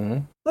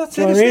game? That's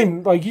it. I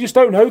mean, like, you just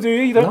don't know, do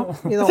you? You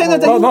don't.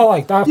 Not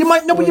like that. You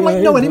might know, but you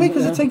might know anyway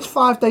because it takes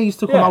 5 days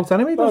to come out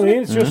anyway. Doesn't it?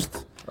 It's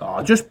just.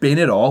 Oh, just bin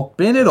it all.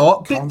 Bin it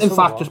all. In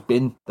fact, just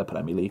bin the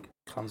Premier League.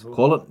 Cancel.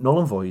 Call it null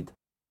and void.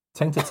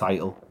 Take the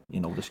title.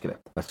 You know the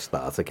script. Let's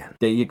start again.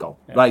 There you go.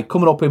 Yeah. Right,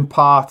 coming up in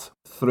part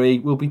 3,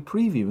 we'll be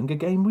previewing a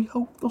game we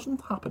hope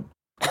doesn't happen.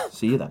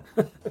 See you then.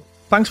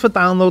 Thanks for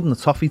downloading the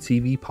Toffee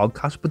TV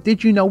podcast, but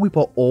did you know we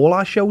put all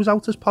our shows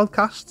out as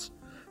podcasts?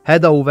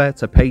 Head over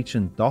to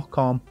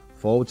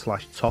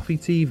patreon.com/Toffee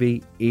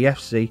TV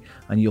EFC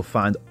and you'll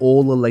find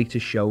all the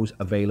latest shows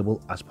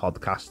available as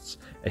podcasts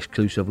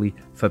exclusively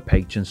for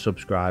Patreon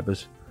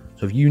subscribers.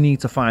 So if you need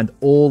to find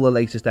all the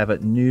latest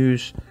Everton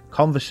news,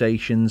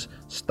 conversations,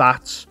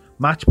 stats,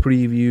 match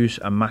previews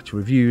and match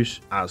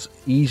reviews as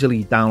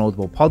easily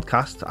downloadable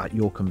podcasts at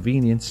your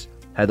convenience,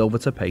 head over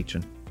to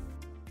Patreon.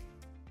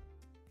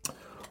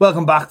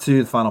 Welcome back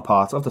to the final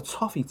part of the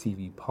Toffee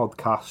TV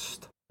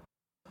podcast.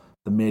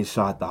 The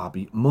Merseyside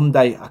derby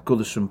Monday at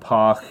Goodison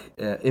Park.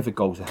 If it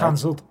goes ahead,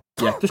 cancelled.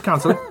 Yeah, just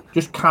cancel it.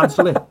 Just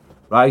cancel it,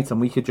 right?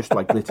 And we could just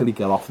literally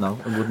get off now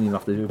and wouldn't even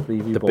have to do a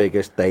preview. The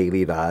biggest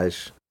daily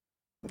rise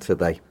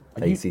today.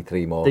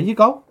 83 more. There you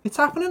go. It's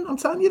happening. I'm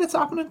telling you, it's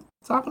happening.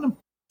 It's happening.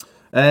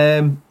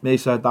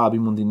 Merseyside derby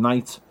Monday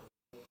night.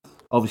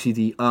 Obviously,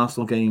 the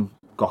Arsenal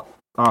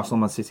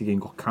Man City game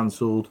got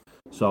cancelled.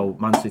 So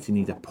Man City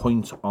need a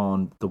point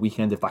on the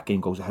weekend if that game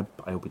goes ahead.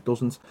 I hope it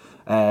doesn't.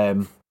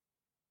 And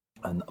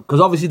because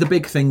obviously the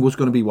big thing was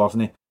going to be,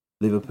 wasn't it,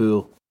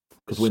 Liverpool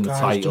could win the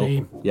title.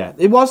 Dream. Yeah,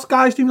 it was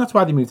Sky's dream. That's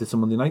why they moved it to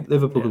Monday night.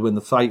 Liverpool could win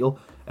the title.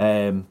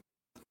 It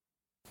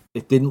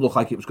didn't look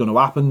like it was going to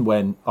happen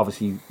when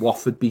obviously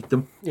Watford beat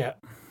them. Yeah.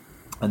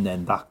 And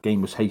then that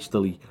game was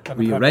hastily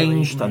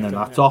rearranged, and then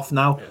that's off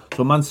now. Yeah.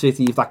 So Man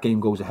City, if that game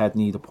goes ahead,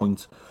 need a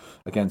point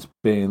against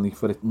Burnley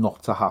for it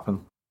not to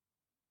happen.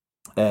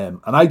 And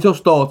I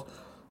just thought,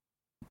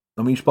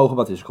 and we spoke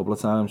about this a couple of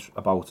times,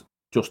 about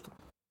just,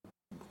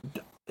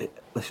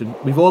 listen,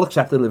 we've all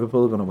accepted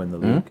Liverpool are going to win the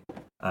league,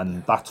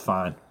 and that's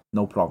fine.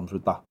 No problems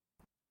with that.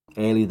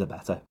 Earlier the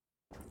better.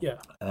 Yeah.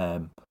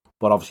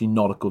 But obviously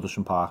not at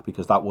Goodison Park,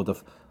 because that would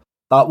have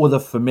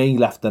for me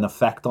left an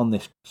effect on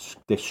this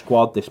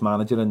squad, this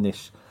manager, and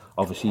this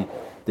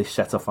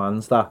set of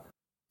fans. That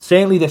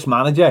certainly this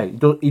manager,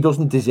 he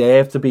doesn't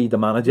deserve to be the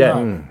manager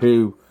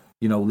who,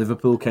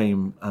 Liverpool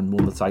came and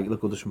won the title at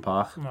Goodison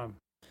Park. No.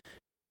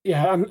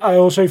 Yeah, and I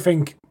also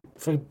think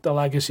for the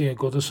legacy of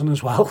Goodison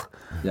as well.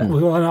 Yeah.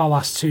 We were in our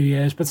last 2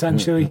 years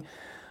potentially,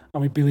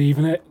 and we believe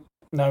in it,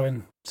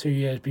 knowing 2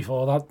 years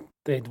before that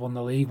they'd won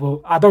the league.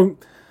 Well,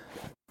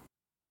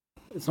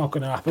 it's not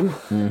going to happen.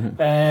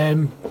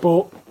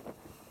 But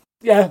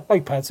yeah,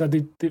 like Ped said,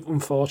 they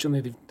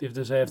unfortunately they've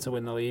deserved to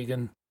win the league.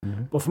 And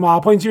but from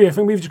our point of view, I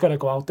think we've just got to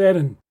go out there.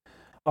 And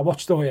I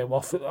watched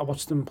Watford. I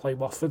watched them play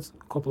Watford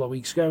a couple of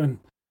weeks ago, and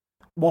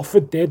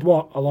Watford did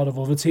what a lot of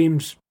other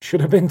teams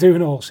should have been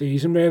doing all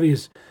season. Really,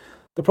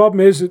 the problem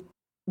is that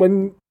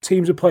when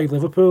teams have played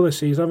Liverpool this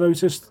season, I've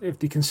noticed if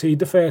they concede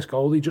the first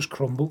goal, they just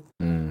crumble,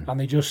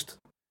 and it looks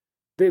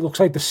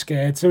like they're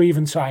scared to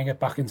even try and get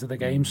back into the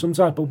game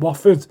sometimes. But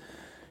Watford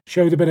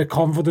showed a bit of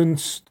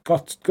confidence,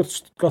 got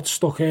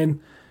stuck in,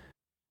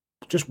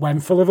 just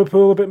went for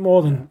Liverpool a bit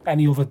more than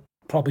any other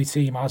probably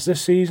team has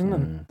this season.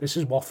 And this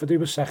is Watford, who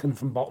was second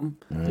from bottom.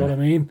 You know what I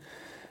mean?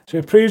 So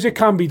it proves it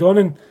can be done.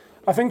 And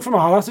I think from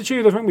our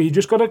attitude, I think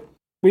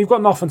we've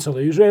got nothing to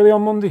lose really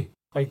on Monday.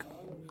 Like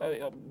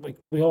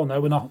we all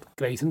know we're not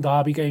great in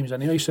derby games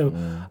anyway. So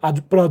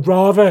I'd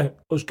rather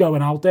us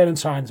going out there and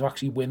trying to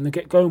actually win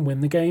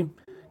the game.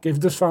 Give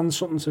the fans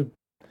something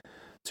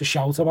to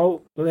shout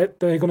about. They're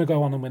going to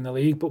go on and win the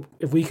league, but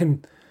if we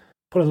can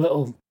put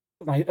a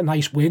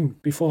nice win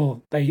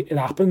before it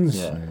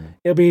happens,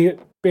 it'll be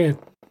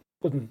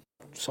wouldn't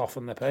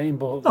soften the pain,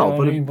 but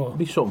it'd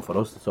be something for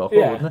us to talk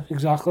about, wouldn't it?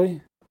 Exactly.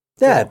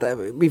 Yeah,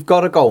 we've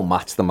got to go and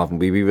match them, haven't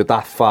we? We were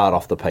that far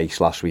off the pace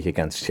last week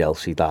against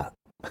Chelsea that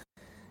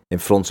in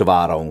front of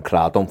our own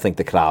crowd, I don't think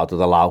the crowd would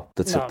allow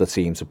the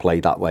team to play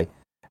that way.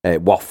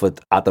 Watford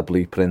had a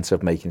blueprint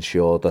of making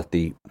sure that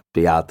they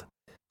had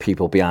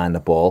people behind the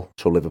ball,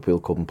 so Liverpool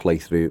couldn't play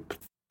through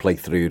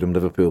them.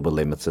 Liverpool were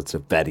limited to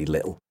very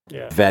little.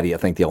 Yeah. I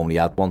think they only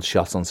had one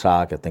shot on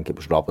target. I think it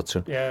was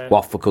Robertson. Yeah.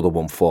 Watford could have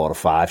won 4 or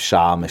 5.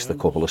 Shah missed a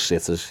couple of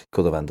sitters.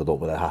 Could have ended up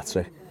with a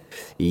hat-trick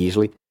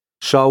easily.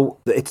 So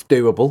it's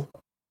doable,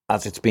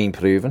 as it's been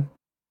proven.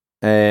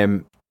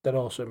 They're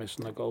also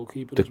missing the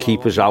goalkeeper. The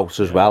keeper's out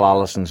as well.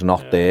 Alisson's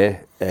not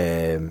there.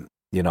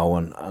 you know,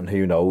 and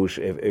who knows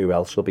who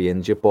else will be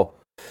injured. But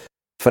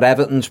for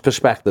Everton's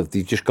perspective,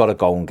 they've just got to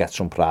go and get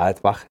some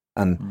pride back.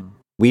 And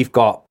we've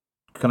got...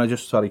 Can I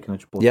just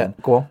butt in?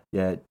 Go on.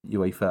 Yeah,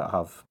 UEFA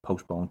have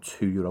postponed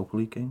 2 Europa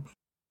League games.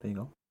 There you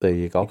go. There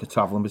you go. You could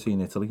travel in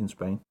between Italy and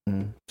Spain.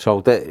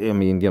 So, I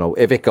mean, you know,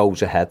 if it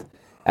goes ahead,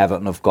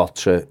 Everton have got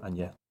to... And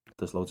yeah,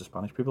 there's loads of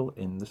Spanish people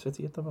in the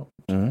city at the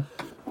moment.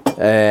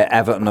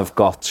 Everton have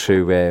got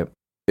to...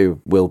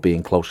 who will be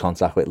in close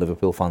contact with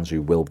Liverpool fans,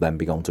 who will then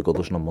be going to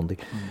Goodison on Monday.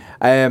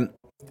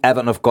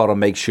 Everton have got to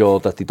make sure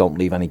that they don't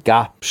leave any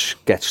gaps,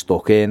 get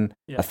stuck in.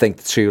 Yeah. I think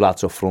the 2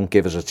 lads up front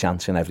give us a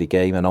chance in every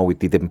game. I know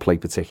they didn't play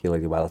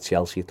particularly well at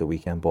Chelsea at the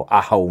weekend, but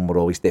at home we're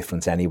always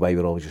different anyway.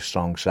 We're always a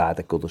strong side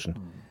at Goodison.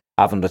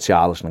 Having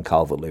Richarlison and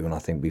Calvert-Lewin, I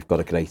think we've got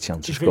a great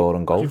chance of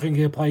scoring goals. Do you think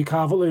he'll play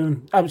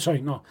Calvert-Lewin? I'm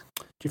sorry, no.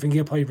 Do you think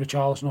he'll play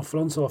Richarlison up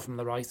front or from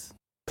the right?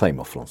 Play him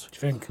up front. Do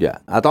you think? Yeah.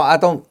 I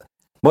don't...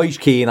 Moise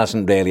Keane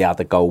hasn't really had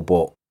a go,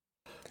 but...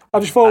 I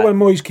just thought when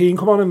Moise Keane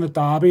come on in the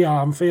derby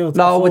at Anfield...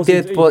 No, it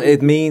did, but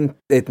it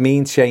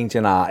mean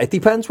changing that. It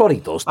depends what he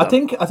does, though. I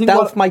think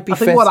Delph might be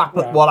fit.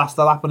 What has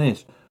to happen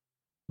is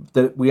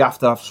that we have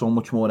to have so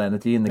much more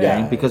energy in the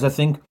game, because I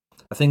think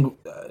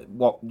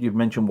what you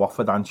mentioned,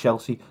 Watford and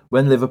Chelsea,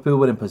 when Liverpool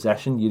were in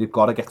possession, you've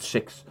got to get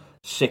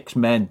six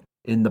men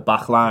in the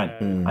back line,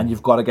 and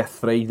you've got to get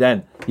 3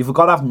 then. You've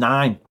got to have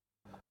 9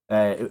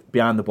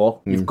 behind the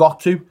ball. You've got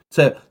to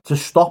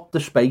stop the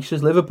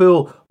spaces.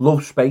 Liverpool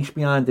love space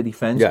behind the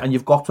defence, and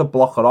you've got to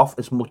block it off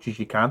as much as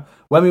you can.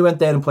 When we went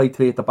there and played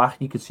 3 at the back,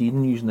 you could see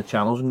them using the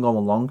channels and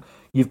going long.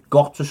 You've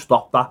got to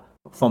stop that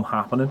from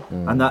happening,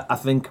 and that, I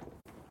think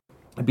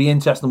it'd be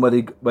interesting whether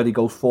he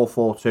goes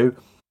 4-4-2,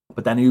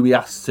 but then who he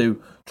has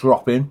to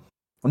drop in,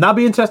 and that'd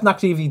be interesting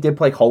actually if he did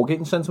play Holgate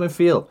in centre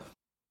midfield.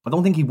 I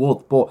don't think he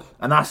would,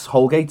 and ask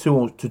Holgate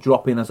to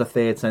drop in as a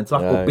third centre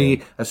back, but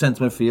be a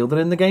centre midfielder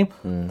in the game,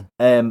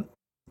 and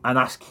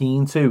ask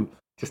Keane to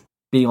just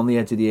be on the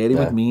edge of the area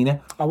with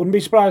Mina. I wouldn't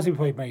be surprised if he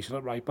played Mason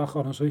at right back,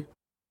 honestly.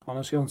 I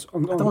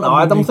don't know.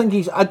 I don't think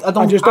he's. I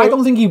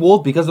don't think he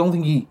would, because I don't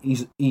think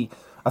he's.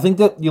 I think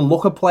that you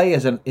look at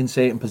players in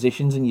certain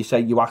positions and you say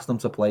you ask them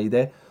to play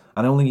there.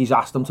 I don't think he's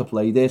asked them to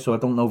play there, so I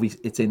don't know if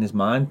it's in his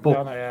mind.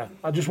 But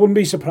I just wouldn't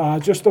be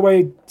surprised, just the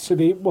way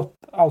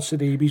Al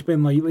Sidibe's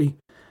been lately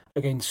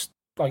against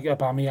like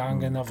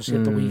Aubameyang and obviously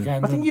at the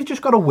weekend. I think you've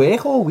just got to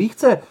work all week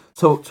to.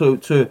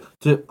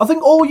 I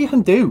think all you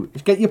can do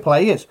is get your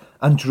players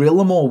and drill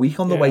them all week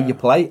on the way you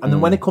play, and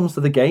then when it comes to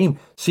the game,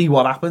 see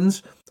what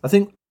happens. I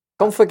think.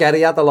 Don't forget, he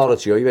had a lot of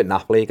joy with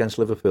Napoli against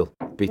Liverpool.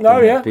 Beat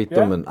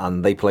them,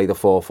 and they played a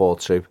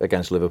 4-4-2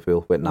 against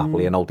Liverpool with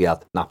Napoli. I know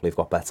Napoli have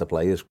got better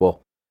players, but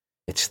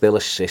it's still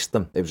a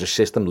system. It was a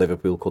system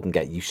Liverpool couldn't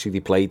get used to. They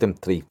played them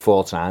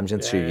 3-4 times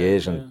in 2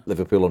 years, and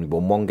Liverpool only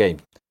won 1 game.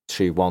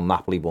 2-1,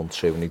 Napoli won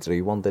 2, and he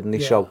drew 1, didn't he?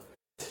 Yeah. So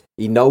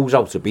he knows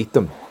how to beat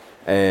them.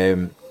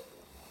 And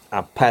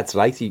Ped's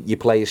right. You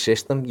play a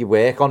system. You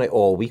work on it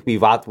all week. We'll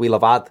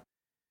have had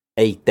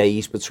 8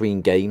 days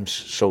between games,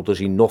 so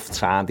there's enough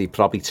time. They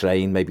probably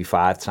train maybe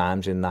 5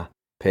 times in that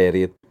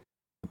period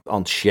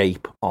on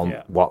shape,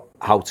 on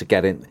how to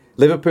get in.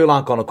 Liverpool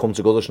aren't going to come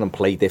to Goodison and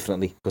play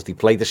differently, because they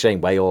play the same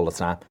way all the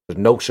time. There's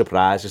no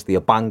surprises. They'll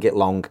bang it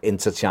long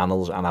into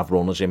channels and have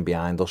runners in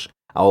behind us.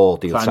 They'll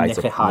try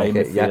to high in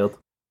midfield.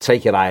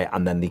 Take it high,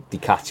 and then they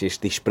catch us,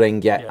 they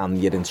spring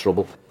and you're in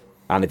trouble.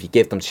 And if you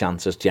give them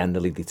chances,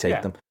 generally they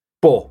take them.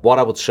 But what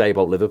I would say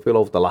about Liverpool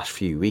over the last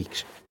few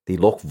weeks, they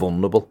look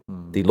vulnerable.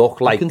 They look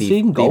like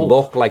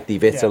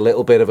they've hit a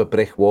little bit of a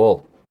brick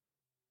wall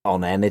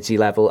on energy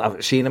level.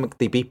 I've seen them,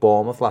 they beat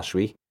Bournemouth last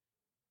week.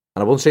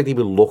 And I wouldn't say they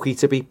were lucky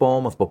to beat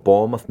Bournemouth, but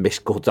Bournemouth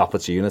missed good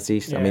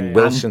opportunities. I mean,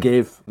 Wilson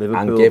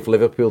and give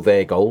Liverpool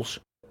their goals.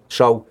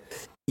 So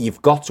we're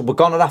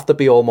going to have to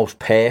be almost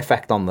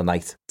perfect on the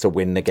night to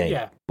win the game.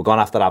 Yeah. We're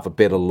going to have a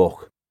bit of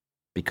luck,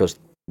 because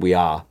we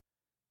are.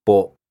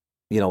 But,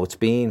 it's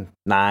been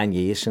 9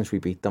 years since we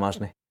beat them,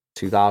 hasn't it?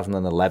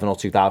 2011 or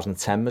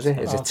 2010, was it?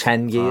 Is it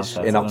 10 years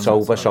in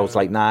October? So it's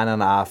like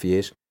 9.5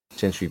 years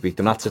since we beat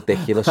them. That's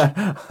ridiculous.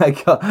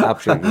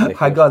 Absolutely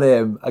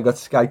ridiculous. I got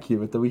Sky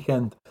Q at the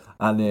weekend,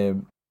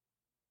 and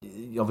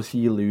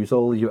obviously you lose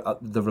all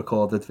the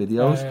recorded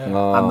videos,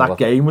 and that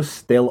game was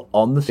still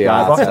on the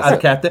Skybox.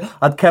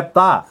 I'd kept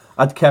that.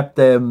 I'd kept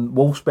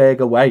Wolfsburg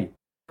away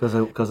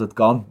because it'd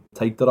gone,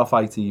 taped it off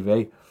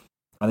ITV,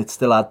 and it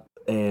still had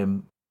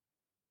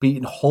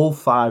beaten Hull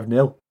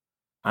 5-0,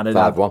 and it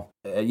 5-1.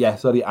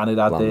 And it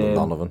had Landon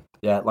Donovan.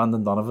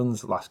 Landon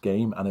Donovan's last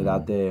game, and it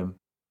had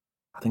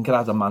I think it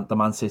had the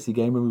Man City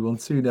game when we won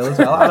 2-0 as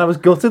well, and I was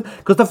gutted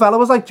because the fella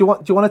was like, "Do you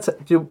want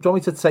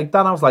me to take that?"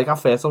 And I was like, at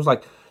first I was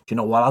like, "Do you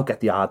know what? I'll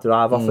get the hard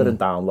drive off it and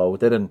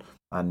download it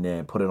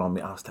and put it on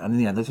my ass." And in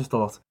the end, I just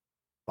thought,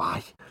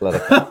 why?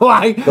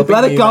 Why?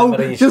 Let it go.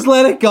 Memories. Just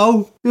let it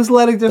go. Just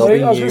let it just.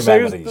 I was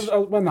going to say,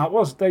 when that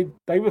was, they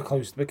were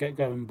close to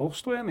going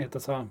bust, weren't they, at the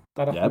time?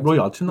 Roy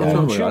Hodgson. Roy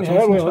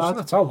Hodgson.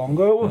 That's how long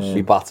ago it was.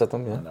 We battered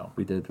them, No,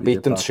 we did.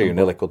 Beat them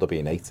 2-0, it could have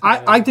been 8.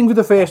 I think with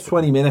the first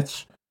 20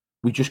 minutes,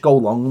 we just go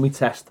long and we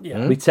test.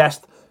 Yeah. We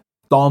test.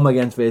 Dom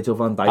against Virgil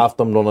van Dijk. Have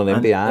them running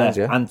in behind,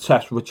 and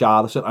test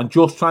Richarlison, and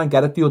just try and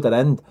get at the other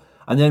end.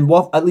 And then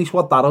at least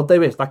what that'll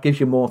do is that gives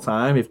you more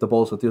time if the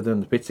ball's at the other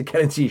end of the pitch to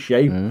get into your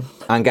shape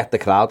and get the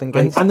crowd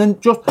engaged. And then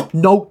just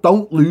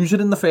don't lose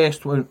it in the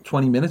first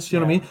 20 minutes. You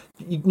know what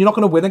I mean? You're not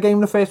going to win a game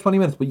in the first 20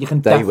 minutes, but you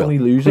can definitely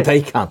lose it.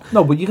 They can.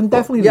 No, but you can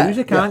definitely lose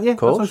it, can't you? Of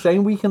course. That's what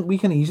I'm saying. We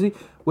can easily.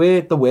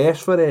 We're the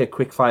worst for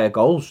quick fire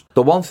goals.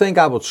 The one thing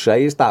I would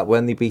say is that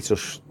when they beat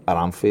us at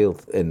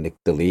Anfield in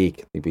the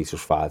league, they beat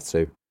us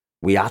 5-2.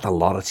 We had a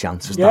lot of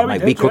chances that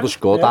night. We could have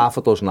scored half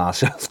a dozen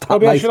ourselves that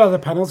night. We should have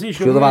had the penalty.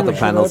 Should have had the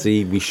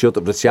penalty. We should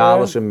have.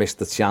 Richarlison missed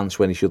the chance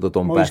when he should have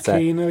done better.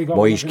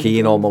 Moise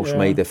Keane almost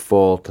made it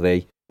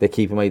 4-3. The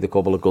keeper made a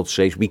couple of good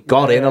saves. We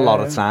got in a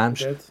lot of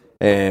times.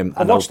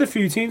 I watched a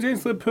few teams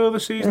against Liverpool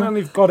this season and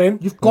they've got in.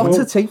 You've got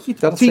to take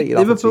it.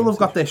 Liverpool have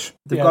got this.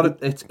 They've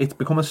got it. It's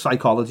become a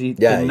psychology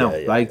thing now,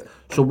 right?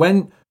 So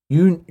when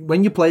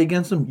you play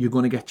against them, you're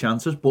going to get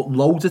chances, but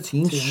loads of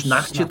teams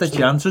snatch at the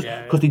chances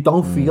because they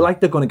don't feel like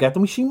they're going to get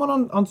them. We seen one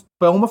on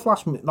Bournemouth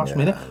last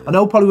minute. I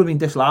know probably would have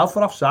been disallowed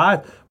for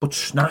offside, but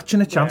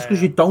snatching a chance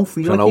because you don't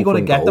feel like you're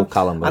going to get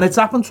them. And it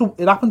happened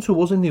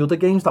to us in the other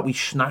games that we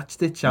snatched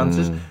the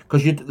chances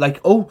because you're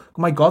like, oh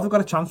my God, we've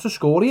got a chance to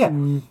score here.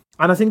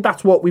 And I think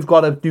that's what we've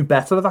got to do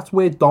better. That's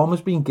where Dom has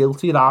been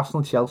guilty at Arsenal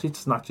and Chelsea,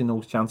 snatching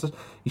those chances.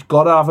 He's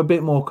got to have a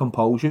bit more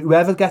composure.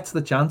 Whoever gets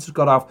the chance has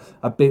got to have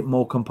a bit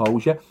more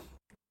composure.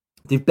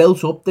 They've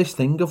built up this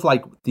thing of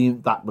like they're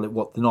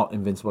not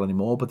invincible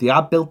anymore, but they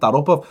have built that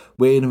up of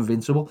we're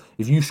invincible.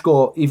 Even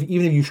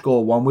if you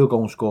score one, we'll go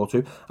and score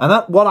two. And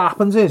that what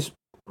happens is,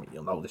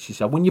 you'll know this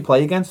yourself, when you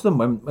play against them,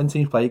 when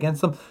teams play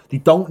against them, they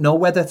don't know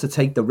whether to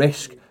take the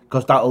risk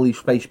because that'll leave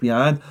space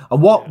behind.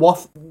 And what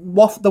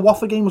the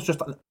Watford game was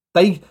just,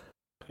 they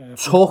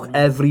took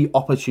every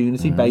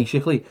opportunity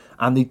basically,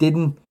 and they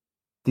didn't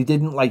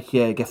like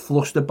get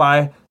flustered by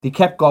it. They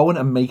kept going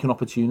and making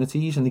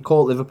opportunities, and they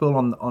caught Liverpool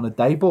on a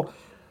day. But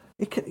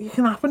it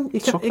can happen.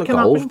 It can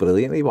goals happen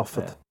brilliantly,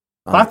 Watford.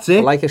 Yeah. That's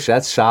it. Like I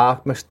said,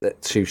 Sark missed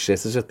 2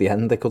 sitters at the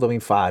end. They could have been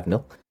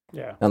 5-0.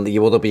 Yeah, and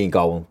you would have been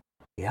going,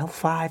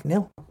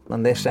 5-0,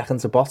 and they're second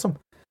to bottom.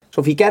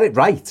 So if you get it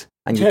right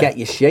and you get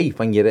your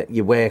shape and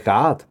you work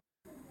hard,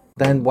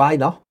 then why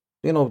not?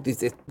 You know,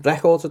 the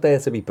records are there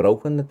to be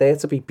broken. They're there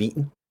to be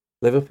beaten.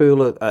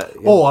 Liverpool.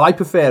 I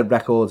prefer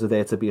records are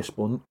there to be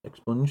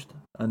expunged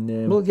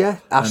and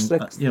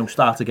asterisks. And,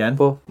 start again.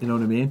 But you know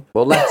what I mean.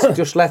 Well, let's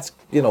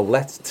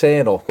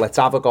turn up. Let's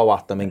have a go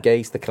at them.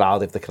 Engage the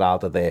crowd if the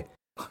crowd are there,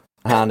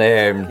 and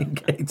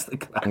engage the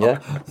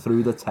crowd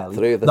through the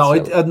telly.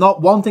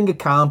 Not one thing it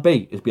can't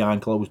be is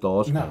behind closed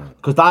doors.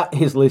 Because that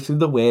is literally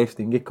the worst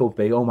thing it could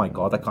be. Oh my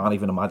God, I can't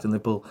even imagine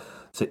Liverpool,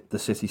 the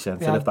city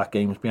centre, if that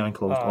game is behind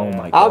closed. Oh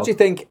my God.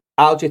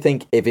 How do you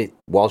think if it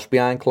was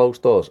behind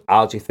closed doors?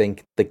 How do you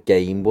think the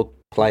game would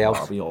play out?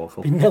 That'd be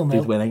awful. They'd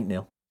win 8-0.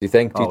 Do you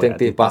think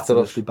they'd batter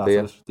us?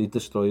 They'd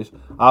destroy us.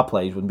 Our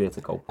players wouldn't be able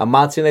to cope.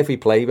 Imagine if we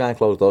play behind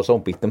closed doors,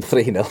 don't beat them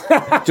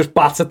 3-0. Just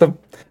batter them.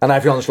 And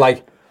everyone's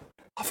like,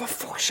 oh, for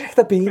fuck's sake,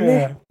 they've been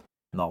there.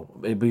 No,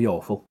 it'd be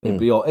awful. It'd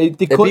be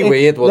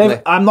weird, wouldn't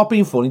it? I'm not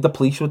being funny. The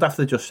police would have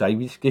to just say,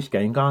 this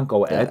game can't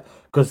go ahead.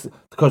 Because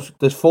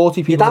there's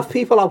 40 people. You'd have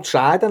people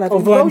outside and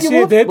everything.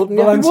 Valencia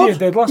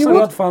did last night.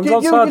 Had fans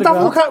outside the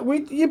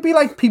ground. You'd be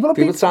like, people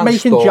are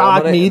making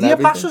jarred media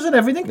passes and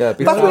everything. That's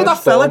where that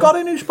fella got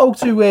in who spoke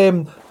to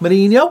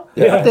Mourinho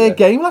at their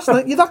game last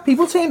night. You'd have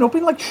people turn up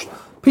in like...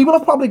 People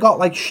have probably got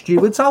like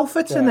stewards'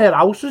 outfits in their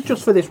houses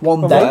just for this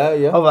one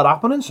day of it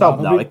happening. So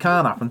no, it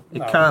can't happen.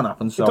 It can't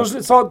happen. So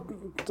it's not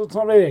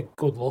really a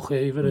good look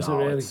either, is it?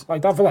 Really,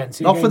 like that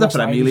Valencia. Not for the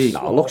Premier League.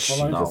 No,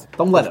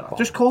 don't let it off.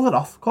 Just call it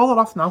off. Call it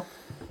off now.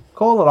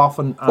 Call it off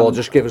and or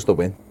just give us the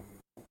win.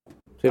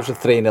 Give us a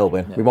 3-0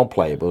 win. Yeah. We won't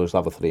play it, but we'll just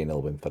have a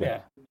 3-0 win for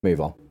it.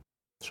 Move on.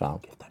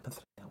 Sound. Give them a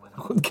 3-0 win.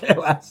 I couldn't care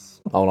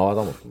less. Oh no, I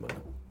don't want them to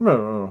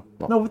win.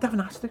 No, we're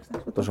having asterisks.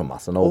 Doesn't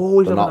matter. No,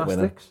 always they're not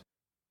winning.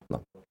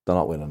 No, they're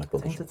not winning a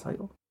good. Tainted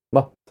title.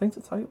 What?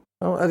 Tainted title.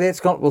 Oh, it's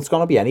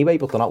going to be anyway,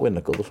 but they're not winning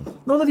a good.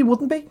 No, they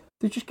wouldn't be.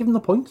 They're just giving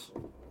the points.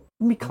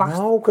 Be classed.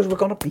 No, because we're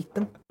going to beat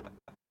them.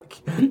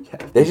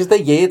 This is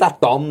the year that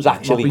Dom's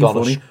actually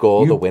going to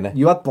score the winner.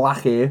 You had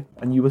black hair,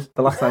 and you was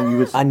the last time you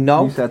was. I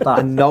know. You said that.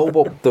 I know,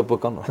 but we're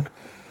going to.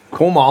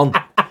 Come on.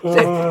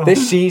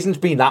 This season's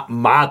been that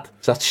mad.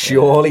 So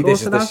surely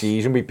this is the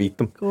season we beat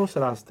them. Of course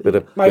it has.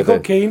 Michael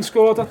Keane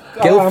scored at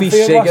Gylfi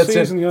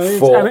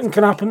Sigurdsson. Anything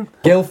can happen.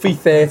 Gylfi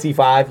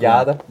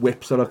 35-yarder.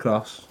 Whips her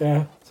across.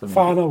 Yeah.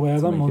 Final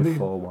word on Monday.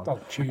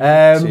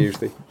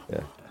 Tuesday.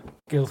 Yeah.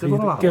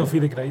 Gylfi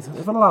the greatest.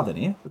 There's a lad in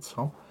here. It's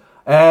Tom.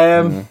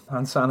 And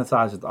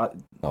sanitizer.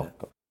 No.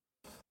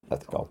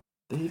 Let it go.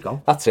 There you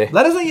go. That's it.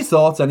 Let us know your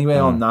thoughts anyway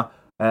on that.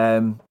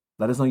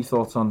 Let us know your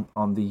thoughts on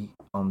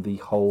the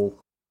whole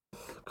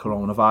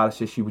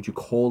coronavirus issue. Would you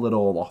call it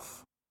all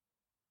off?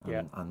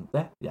 Yeah. And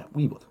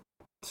we would.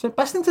 It's the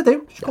best thing to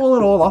do. Just call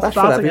it all off.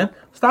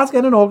 Start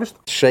again in August.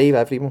 Save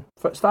everyone.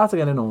 Start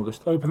again in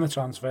August. Open the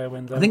transfer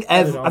window.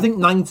 I think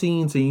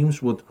 19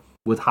 teams would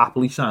would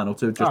happily sign up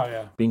to just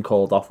being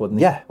called off, wouldn't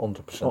he? Yeah,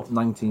 100%.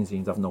 19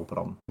 teams have no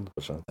problem.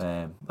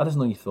 100%. Let us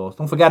know your thoughts.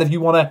 Don't forget, if you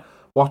want to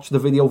watch the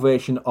video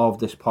version of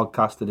this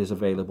podcast, it is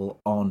available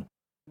on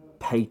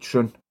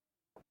Patreon.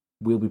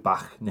 We'll be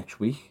back next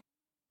week.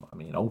 I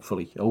mean,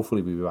 hopefully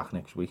we'll be back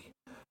next week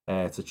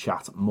to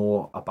chat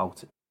more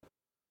about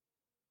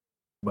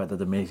whether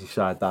the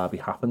Merseyside derby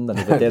happened, and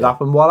if it did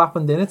happen, what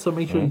happened in it. So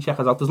make sure you check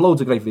us out. There's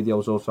loads of great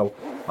videos also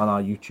on our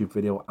YouTube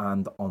video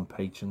and on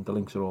Patreon. The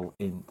links are all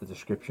in the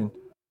description.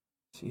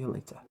 See you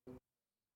later.